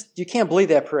you can't believe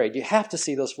that parade. You have to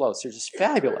see those floats. They're just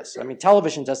fabulous. I mean,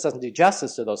 television just doesn't do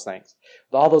justice to those things,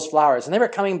 with all those flowers. And they were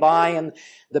coming by, and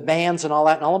the bands and all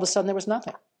that, and all of a sudden there was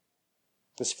nothing.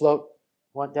 This float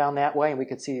went down that way, and we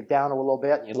could see down a little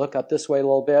bit, and you look up this way a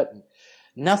little bit, and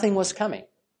nothing was coming.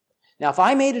 Now, if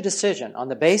I made a decision on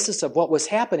the basis of what was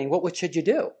happening, what should you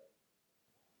do?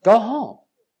 Go home.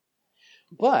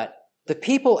 But the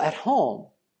people at home,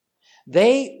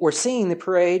 they were seeing the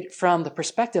parade from the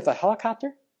perspective of a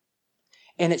helicopter,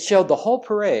 and it showed the whole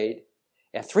parade,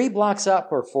 and 3 blocks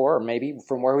up or 4, or maybe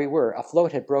from where we were, a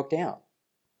float had broke down,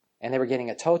 and they were getting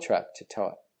a tow truck to tow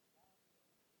it.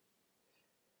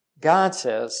 God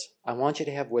says, I want you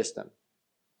to have wisdom.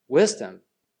 Wisdom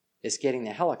is getting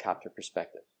the helicopter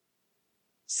perspective,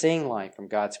 seeing life from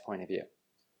God's point of view.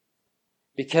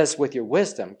 Because with your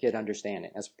wisdom, get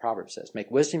understanding. As Proverbs says, make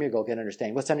wisdom your goal, get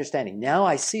understanding. What's understanding? Now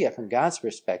I see it from God's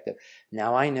perspective.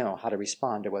 Now I know how to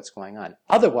respond to what's going on.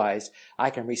 Otherwise,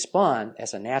 I can respond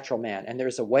as a natural man. And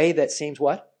there's a way that seems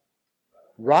what?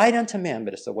 Right unto men,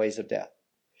 but it's the ways of death.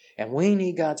 And we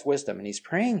need God's wisdom. And He's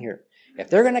praying here. If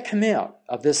they're going to come out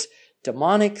of this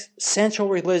demonic sensual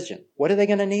religion, what are they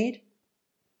going to need?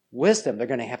 Wisdom. They're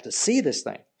going to have to see this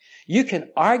thing. You can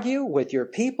argue with your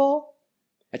people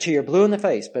until you're blue in the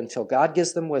face, but until God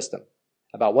gives them wisdom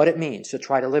about what it means to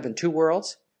try to live in 2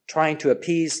 worlds, trying to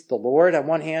appease the Lord on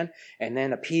one hand, and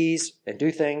then appease and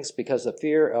do things because of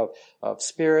fear of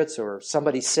spirits or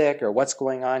somebody sick or what's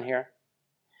going on here.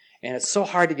 And it's so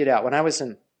hard to get out. When I was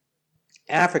in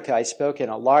Africa, I spoke in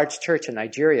a large church in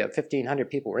Nigeria. 1,500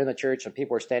 people were in the church, and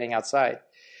people were standing outside.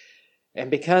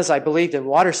 And because I believed in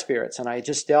water spirits, and I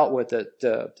just dealt with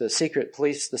the secret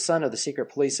police, the son of the secret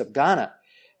police of Ghana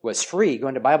was free,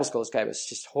 going to Bible school. This guy was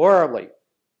just horribly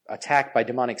attacked by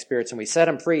demonic spirits, and we set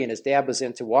him free, and his dad was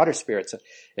into water spirits.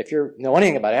 If you know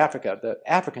anything about Africa, the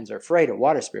Africans are afraid of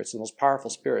water spirits, the most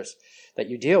powerful spirits that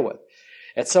you deal with.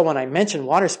 And so when I mentioned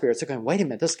water spirits, they're going, wait a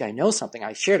minute, this guy knows something.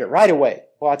 I shared it right away.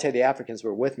 Well, I'll tell you, the Africans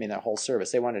were with me in that whole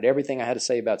service. They wanted everything I had to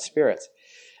say about spirits.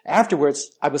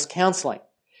 Afterwards, I was counseling.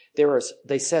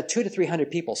 They said 200 to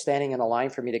 300 people standing in a line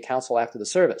for me to counsel after the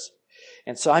service.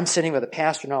 And so I'm sitting with the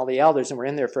pastor and all the elders, and we're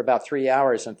in there for about 3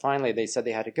 hours, and finally they said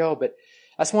they had to go. But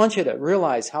I just want you to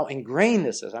realize how ingrained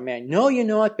this is. I mean, I know you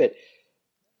know it, but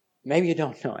maybe you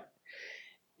don't know it.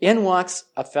 In walks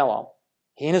a fellow.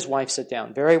 He and his wife sit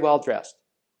down, very well dressed.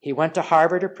 He went to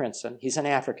Harvard or Princeton. He's an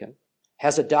African,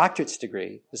 has a doctorate's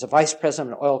degree, is a vice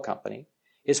president of an oil company.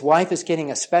 His wife is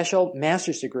getting a special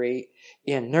master's degree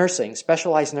in nursing,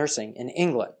 specialized nursing in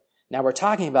England. Now we're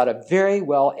talking about a very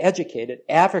well-educated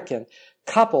African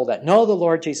couple that know the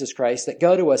Lord Jesus Christ, that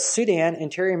go to a Sudan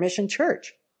Interior Mission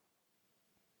church.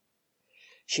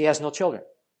 She has no children.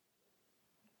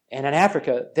 And in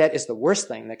Africa, that is the worst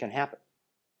thing that can happen.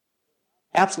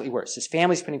 Absolutely worse. His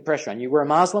family's putting pressure on you. You were a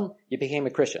Muslim, you became a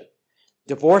Christian.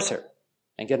 Divorce her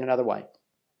and get another wife.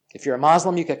 If you're a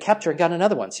Muslim, you could have kept her and got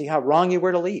another one. See how wrong you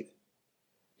were to leave.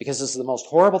 Because this is the most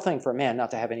horrible thing for a man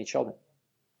not to have any children.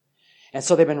 And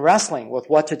so they've been wrestling with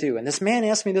what to do. And this man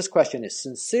asked me this question, as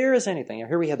sincere as anything. And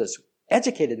here we have this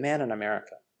educated man in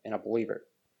America and a believer.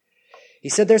 He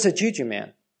said there's a juju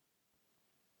man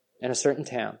in a certain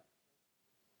town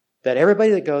that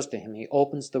everybody that goes to him, he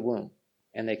opens the womb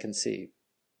and they conceive.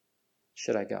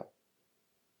 Should I go?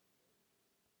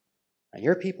 Now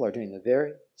your people are doing the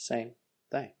very same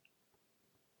thing.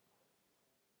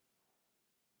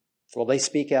 Will they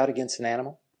speak out against an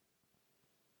animal?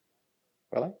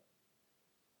 Will they?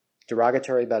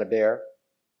 Derogatory about a bear?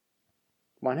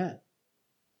 Why not?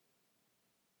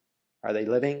 Are they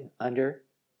living under?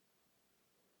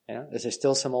 Is there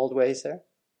still some old ways there?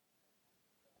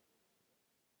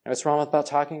 And what's wrong about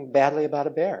talking badly about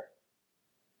a bear?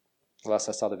 Unless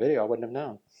I saw the video, I wouldn't have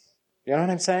known. You know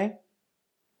what I'm saying?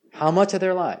 How much of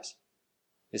their lives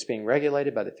is being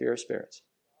regulated by the fear of spirits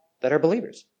that are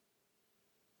believers?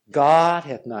 God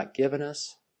hath not given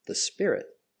us the the spirit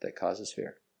that causes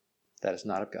fear. That is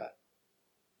not of God.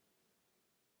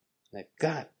 They've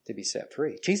got to be set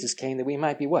free. Jesus came that we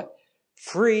might be what?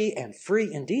 Free, and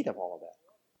free indeed of all of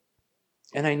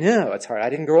that. And I know it's hard. I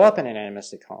didn't grow up in an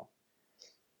animistic home.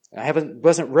 I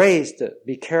wasn't raised to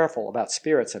be careful about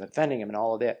spirits and offending them and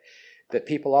all of that. But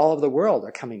people all over the world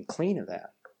are coming clean of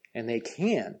that. And they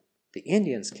can. The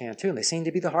Indians can too. And they seem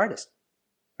to be the hardest.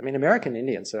 I mean, American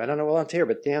Indians, so I don't know what I'm here,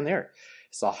 but down there,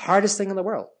 it's the hardest thing in the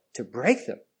world to break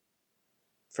them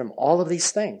from all of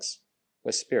these things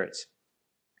with spirits.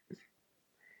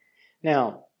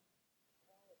 Now,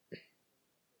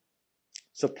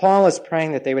 so Paul is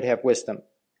praying that they would have wisdom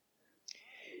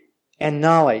and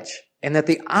knowledge, and that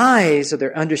the eyes of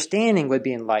their understanding would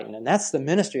be enlightened. And that's the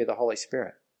ministry of the Holy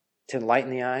Spirit, to enlighten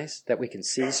the eyes, that we can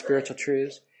see spiritual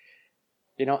truths.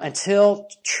 You know, until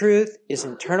truth is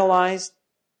internalized,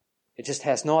 it just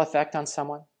has no effect on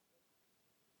someone.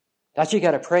 That's you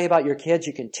got to pray about your kids.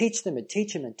 You can teach them and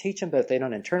teach them and teach them, but if they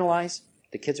don't internalize,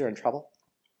 the kids are in trouble.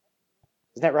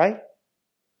 Isn't that right?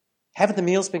 Haven't the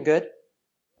meals been good?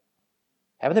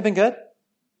 Haven't they been good?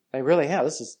 They really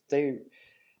have.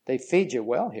 They feed you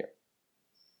well here.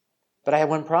 But I have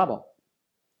one problem.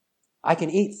 I can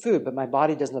eat food, but my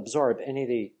body doesn't absorb any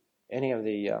of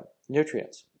the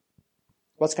nutrients.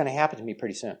 What's going to happen to me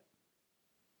pretty soon?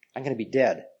 I'm going to be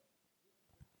dead.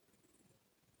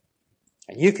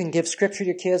 And you can give scripture to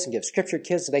your kids and give scripture to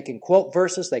kids so they can quote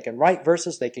verses, they can write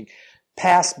verses, they can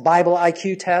pass Bible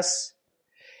IQ tests.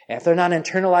 And if they're not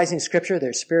internalizing scripture,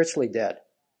 they're spiritually dead.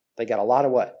 They got a lot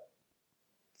of what?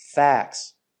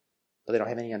 Facts. But they don't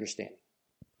have any understanding.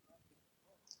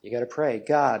 You got to pray,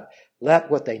 God,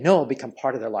 let what they know become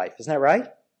part of their life. Isn't that right?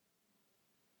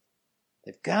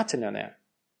 They've got to know that.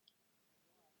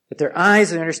 That their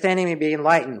eyes and understanding may be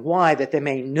enlightened. Why? That they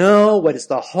may know what is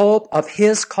the hope of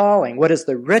His calling, what is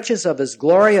the riches of His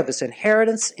glory, of His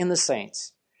inheritance in the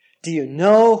saints. Do you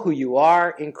know who you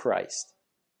are in Christ?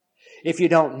 If you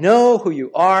don't know who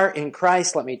you are in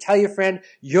Christ, let me tell you, friend,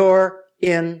 you're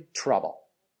in trouble.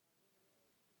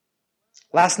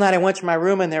 Last night I went to my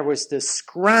room and there was this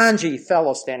scroungy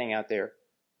fellow standing out there.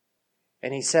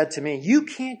 And he said to me, you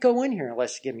can't go in here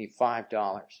unless you give me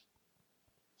 $5.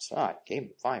 So I gave him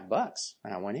 $5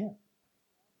 and I went in.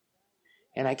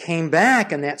 And I came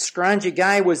back and that scroungy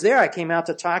guy was there. I came out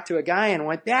to talk to a guy and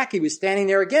went back. He was standing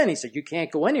there again. He said, you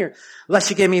can't go in here unless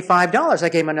you give me $5. I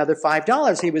gave him another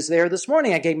 $5. He was there this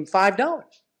morning. I gave him $5.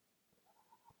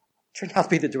 Turned out to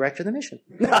be the director of the mission.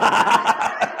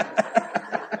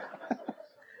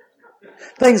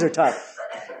 Things are tough.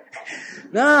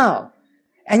 No.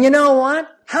 And you know what?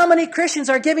 How many Christians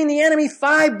are giving the enemy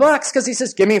 $5 because he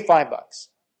says, give me $5?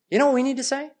 You know what we need to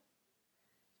say?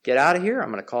 Get out of here. I'm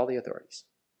going to call the authorities.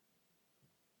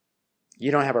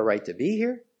 You don't have a right to be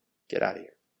here. Get out of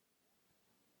here.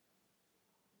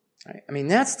 Right? I mean,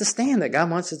 that's the stand that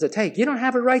God wants us to take. You don't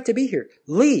have a right to be here.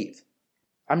 Leave.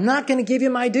 I'm not going to give you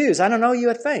my dues. I don't owe you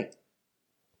a thing.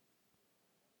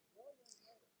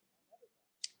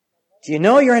 Do you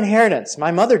know your inheritance?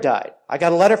 My mother died. I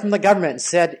got a letter from the government and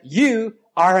said, you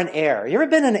are an heir. You ever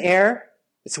been an heir?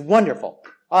 It's wonderful.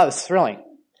 Oh, it was thrilling.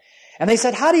 And they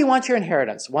said, how do you want your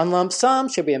inheritance? One lump sum?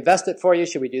 Should we invest it for you?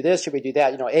 Should we do this? Should we do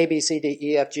that? You know, A, B, C, D,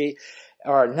 E, F, G,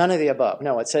 or none of the above.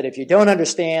 No, it said, if you don't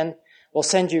understand, we'll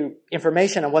send you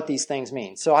information on what these things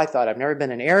mean. So I thought, I've never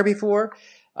been an heir before.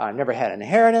 I've never had an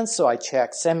inheritance. So I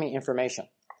checked, send me information.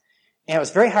 And it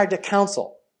was very hard to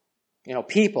counsel,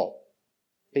 people,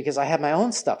 because I had my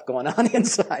own stuff going on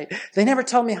inside. They never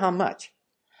told me how much.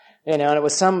 And it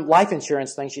was some life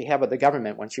insurance thing she had with the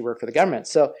government when she worked for the government.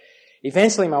 So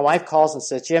eventually my wife calls and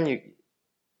says, Jim,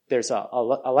 there's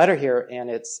a letter here and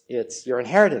it's your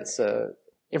inheritance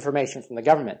information from the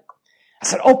government. I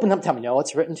said, open up. Tell me, no,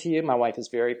 it's written to you. My wife is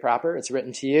very proper. It's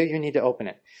written to you. You need to open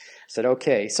it. I said,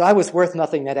 okay. So I was worth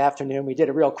nothing that afternoon. We did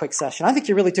a real quick session. I think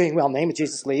you're really doing well. Name of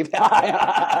Jesus, leave.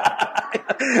 I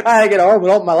get home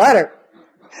and open my letter.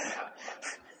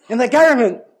 And the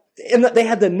government, they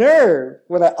had the nerve,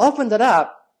 when I opened it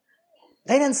up,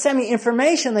 they didn't send me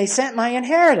information, they sent my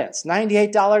inheritance,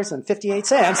 $98.58.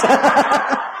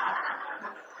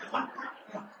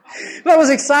 That was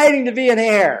exciting to be an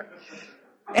heir.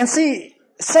 And see,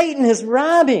 Satan is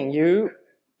robbing you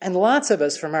and lots of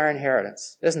us from our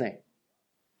inheritance, isn't he?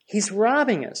 He's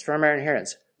robbing us from our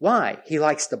inheritance. Why? He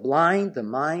likes to blind the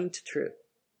mind to truth.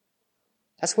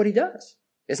 That's what he does.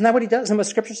 Isn't that what he does? Isn't what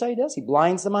Scripture say he does? He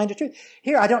blinds the mind to truth.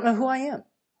 Here, I don't know who I am.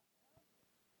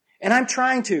 And I'm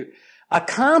trying to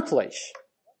accomplish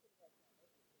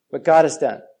what God has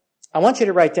done. I want you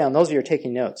to write down, those of you who are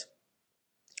taking notes,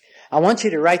 I want you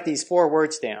to write these 4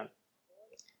 words down.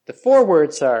 The 4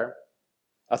 words are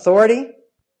Authority,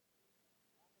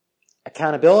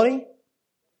 accountability,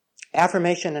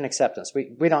 affirmation, and acceptance.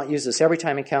 We don't use this every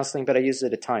time in counseling, but I use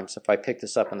it at times if I pick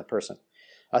this up in the person.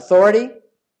 Authority,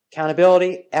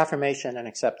 accountability, affirmation, and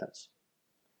acceptance.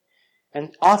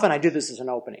 And often I do this as an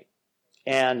opening.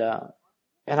 And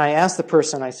I ask the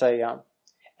person, I say,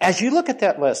 as you look at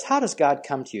that list, how does God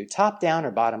come to you? Top down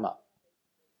or bottom up?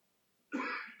 Do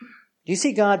you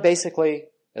see God basically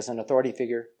as an authority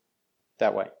figure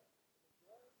that way?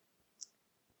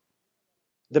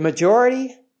 The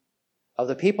majority of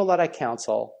the people that I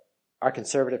counsel are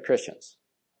conservative Christians.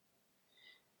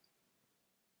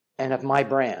 And of my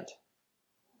brand.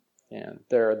 And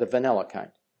they're the vanilla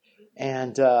kind.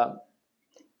 And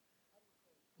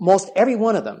most every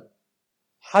one of them,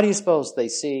 how do you suppose they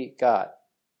see God?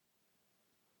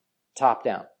 Top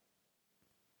down.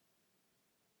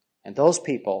 And those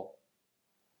people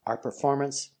are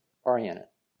performance oriented.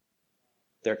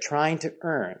 They're trying to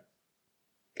earn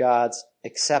God's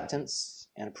acceptance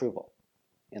and approval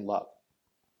and love.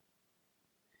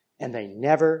 And they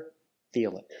never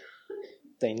feel it.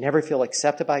 They never feel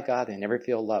accepted by God. They never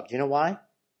feel loved. You know why?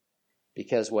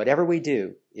 Because whatever we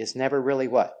do is never really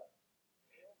what?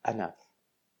 Enough.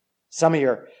 Some of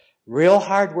your real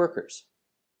hard workers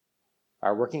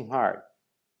are working hard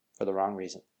for the wrong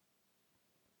reason.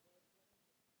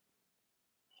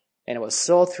 And it was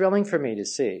so thrilling for me to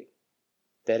see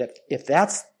that if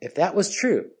that was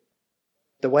true,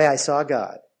 the way I saw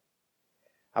God,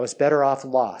 I was better off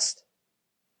lost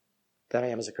than I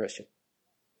am as a Christian.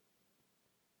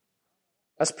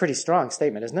 That's a pretty strong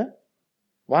statement, isn't it?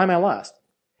 Why am I lost?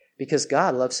 Because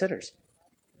God loves sinners.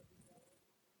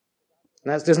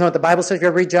 And isn't that what the Bible says? If you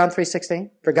ever read John 3:16?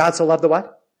 For God so loved the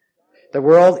what? The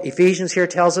world. Ephesians here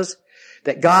tells us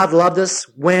that God loved us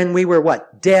when we were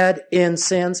what? Dead in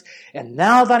sins. And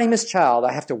now that I'm His child,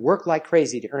 I have to work like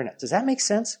crazy to earn it. Does that make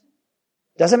sense?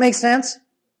 Does it make sense?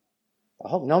 I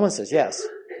hope no one says yes.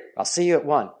 I'll see you at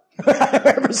 1.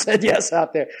 Whoever said yes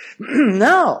out there.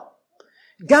 No.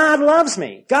 God loves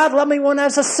me. God loved me when I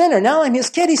was a sinner. Now I'm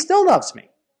His kid. He still loves me.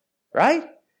 Right?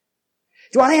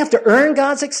 Do I have to earn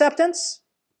God's acceptance?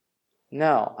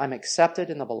 No. I'm accepted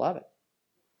in the beloved.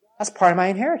 That's part of my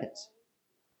inheritance.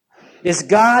 Does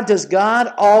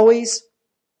God always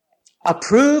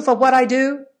approve of what I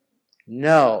do?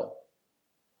 No.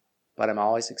 But I'm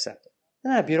always accepted.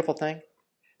 Isn't that a beautiful thing?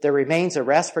 There remains a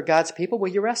rest for God's people. Will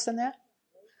you rest in that?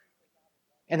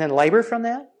 And then labor from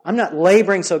that? I'm not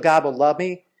laboring so God will love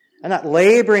me. I'm not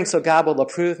laboring so God will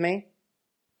approve me.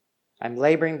 I'm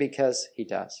laboring because He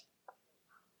does.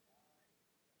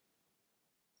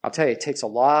 I'll tell you, it takes a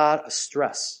lot of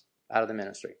stress out of the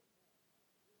ministry.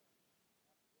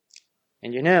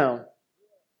 And you know,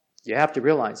 you have to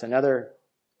realize another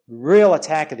real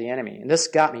attack of the enemy. And this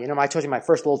got me. You know, I told you my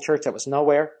first little church that was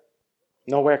nowhere,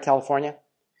 California.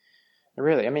 It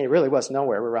really was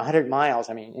nowhere. We were 100 miles.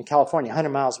 In California, 100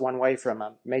 miles one way from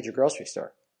a major grocery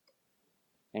store.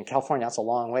 In California, that's a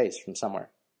long ways from somewhere.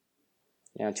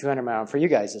 200 miles. For you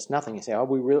guys, it's nothing. You say, I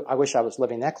wish I was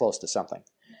living that close to something.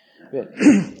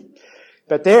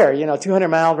 But there,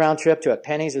 200-mile round trip to a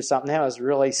Penny's or something, that was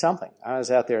really something. I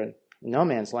was out there in no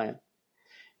man's land.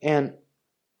 And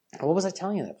what was I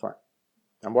telling you that for?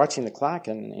 I'm watching the clock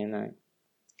and I'm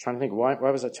trying to think, why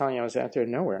was I telling you I was out there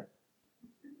nowhere?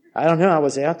 I don't know, I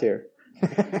was out there.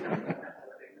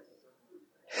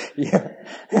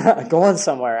 Yeah, going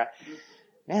somewhere.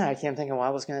 Man, I can't think of what I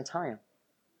was going to tell you.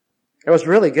 It was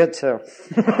really good, too.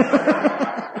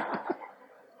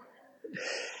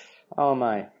 Oh,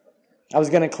 my. I was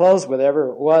going to close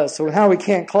whatever it was, so now we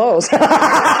can't close.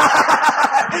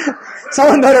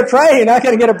 Someone better pray. You're not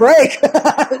going to get a break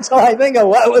until I think of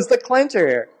what was the clincher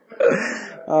here.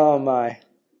 Oh, my.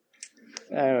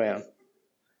 Anyway.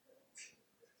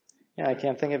 Yeah, I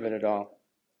can't think of it at all.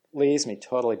 Leaves me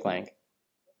totally blank.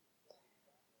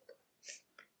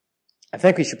 I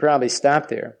think we should probably stop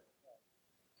there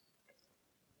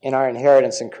in our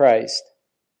inheritance in Christ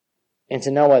and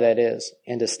to know what that is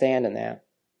and to stand in that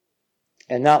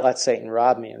and not let Satan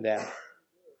rob me of that,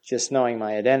 just knowing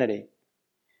my identity.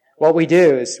 What we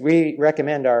do is we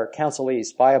recommend our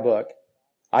counselees buy a book.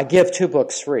 I give 2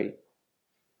 books free.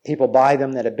 People buy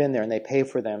them that have been there and they pay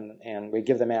for them, and we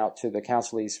give them out to the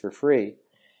counselees for free.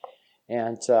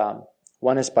 And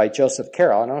one is by Joseph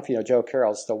Carroll. I don't know if you know Joe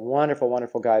Carroll. He's the wonderful,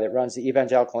 wonderful guy that runs the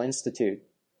Evangelical Institute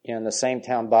in the same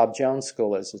town Bob Jones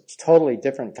School is. It's totally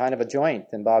different kind of a joint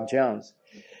than Bob Jones,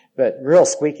 but real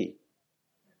squeaky.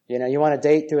 You want to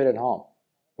date, do it at home.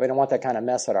 We don't want that kind of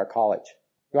mess at our college.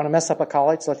 You want to mess up a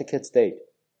college? Let the kids date.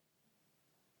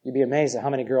 You'd be amazed at how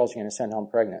many girls you're going to send home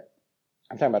pregnant.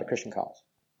 I'm talking about a Christian college.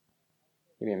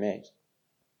 You'd be amazed.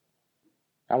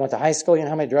 I went to high school. You know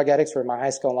how many drug addicts were in my high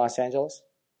school in Los Angeles?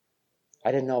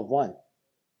 I didn't know of one.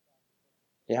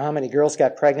 You know how many girls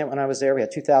got pregnant when I was there? We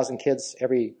had 2,000 kids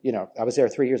I was there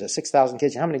 3 years, 6,000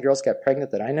 kids. You know how many girls got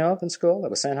pregnant that I know of in school that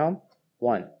was sent home?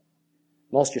 One.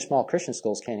 Most of your small Christian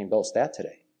schools can't even boast that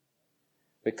today.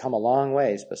 We've come a long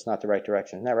ways, but it's not the right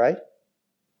direction. Isn't that right?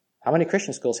 How many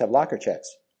Christian schools have locker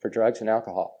checks for drugs and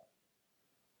alcohol?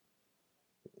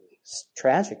 It's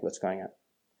tragic what's going on.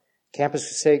 Campus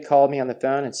Crusade called me on the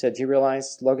phone and said, do you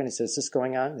realize, Logan, he says, is this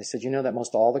going on? They said, you know that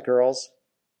most all the girls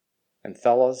and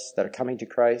fellows that are coming to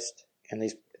Christ in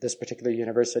this particular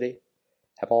university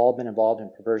have all been involved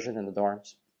in perversion in the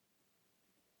dorms?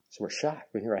 So we're shocked.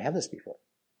 We've never had this before.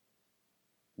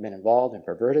 Been involved in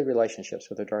perverted relationships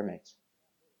with their dorm mates.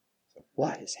 So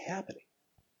what is happening?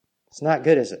 It's not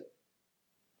good, is it?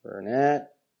 We're not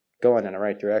going in the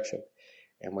right direction.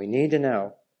 And we need to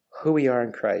know who we are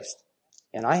in Christ.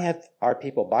 And I have our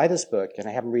people buy this book, and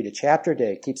I have them read a chapter a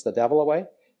day. It keeps the devil away.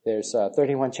 There's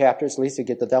 31 chapters, at least to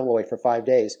get the devil away for 5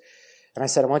 days. And I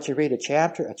said, I want you to read a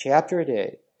chapter a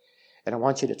day. And I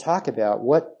want you to talk about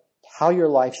how your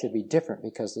life should be different,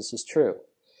 because this is true.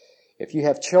 If you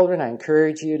have children, I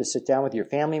encourage you to sit down with your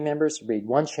family members, read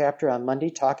one chapter on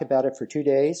Monday, talk about it for 2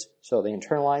 days, so they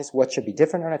internalize what should be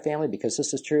different in our family, because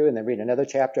this is true, and then read another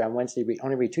chapter on Wednesday. We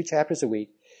only read 2 chapters a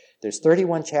week. There's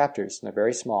 31 chapters, and they're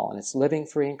very small, and it's Living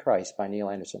Free in Christ by Neil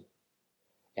Anderson.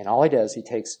 And all he does, he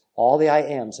takes all the I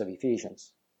ams of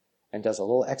Ephesians and does a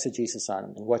little exegesis on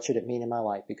them, and what should it mean in my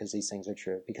life, because these things are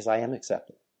true, because I am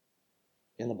accepted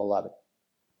in the beloved,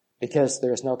 because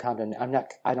there is no condemnation.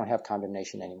 I don't have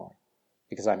condemnation anymore,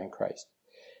 because I'm in Christ.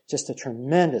 Just a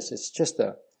tremendous,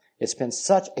 it's been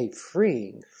such a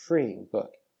freeing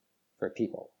book for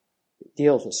people. It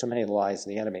deals with so many of the lies of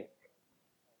the enemy.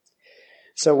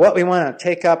 So what we want to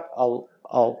take up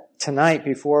tonight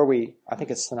I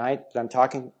think it's tonight that I'm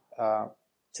talking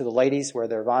to the ladies where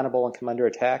they're vulnerable and come under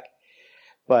attack.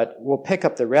 But we'll pick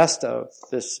up the rest of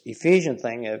this Ephesian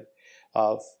thing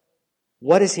of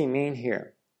what does he mean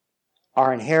here?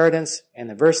 Our inheritance, and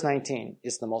the verse 19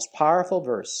 is the most powerful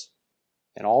verse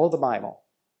in all of the Bible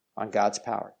on God's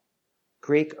power,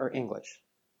 Greek or English.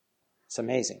 It's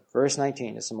amazing. Verse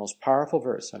 19 is the most powerful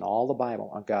verse in all the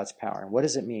Bible on God's power. And what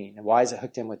does it mean? And why is it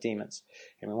hooked in with demons?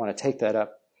 And we want to take that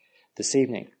up this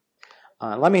evening.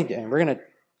 And we're going to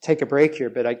take a break here,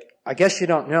 but I guess you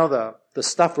don't know the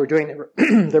stuff we're doing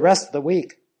the rest of the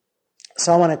week.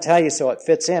 So I want to tell you so it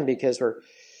fits in, because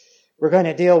we're going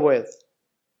to deal with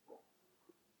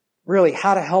really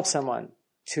how to help someone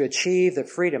to achieve the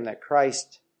freedom that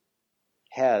Christ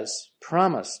has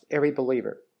promised every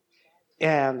believer.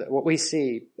 And what we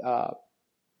see,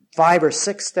 5 or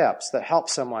 6 steps that help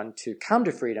someone to come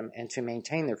to freedom and to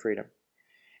maintain their freedom.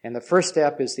 And the first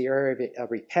step is the area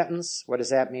of repentance. What does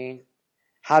that mean?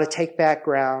 How to take back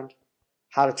ground,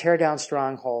 how to tear down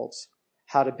strongholds,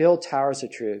 how to build towers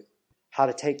of truth, how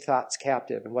to take thoughts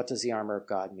captive, and what does the armor of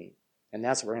God mean? And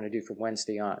that's what we're going to do from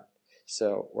Wednesday on.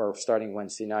 So we're starting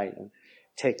Wednesday night and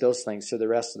take those things through the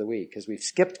rest of the week, because we've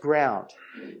skipped ground,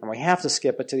 and we have to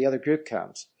skip it till the other group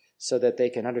comes, so that they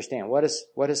can understand what is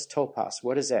topos,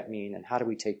 what does that mean, and how do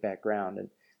we take back ground, and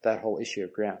that whole issue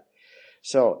of ground.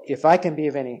 So if I can be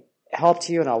of any help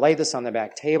to you, and I'll lay this on the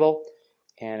back table,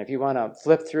 and if you want to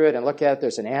flip through it and look at it,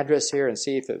 there's an address here, and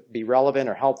see if it be relevant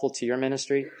or helpful to your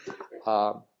ministry,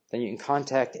 then you can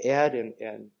contact Ed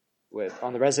and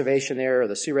on the reservation there, or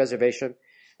the Sioux reservation,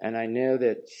 and I know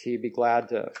that he'd be glad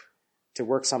to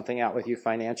work something out with you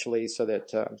financially so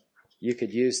that you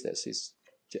could use this. He's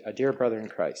a dear brother in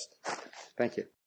Christ. Thank you.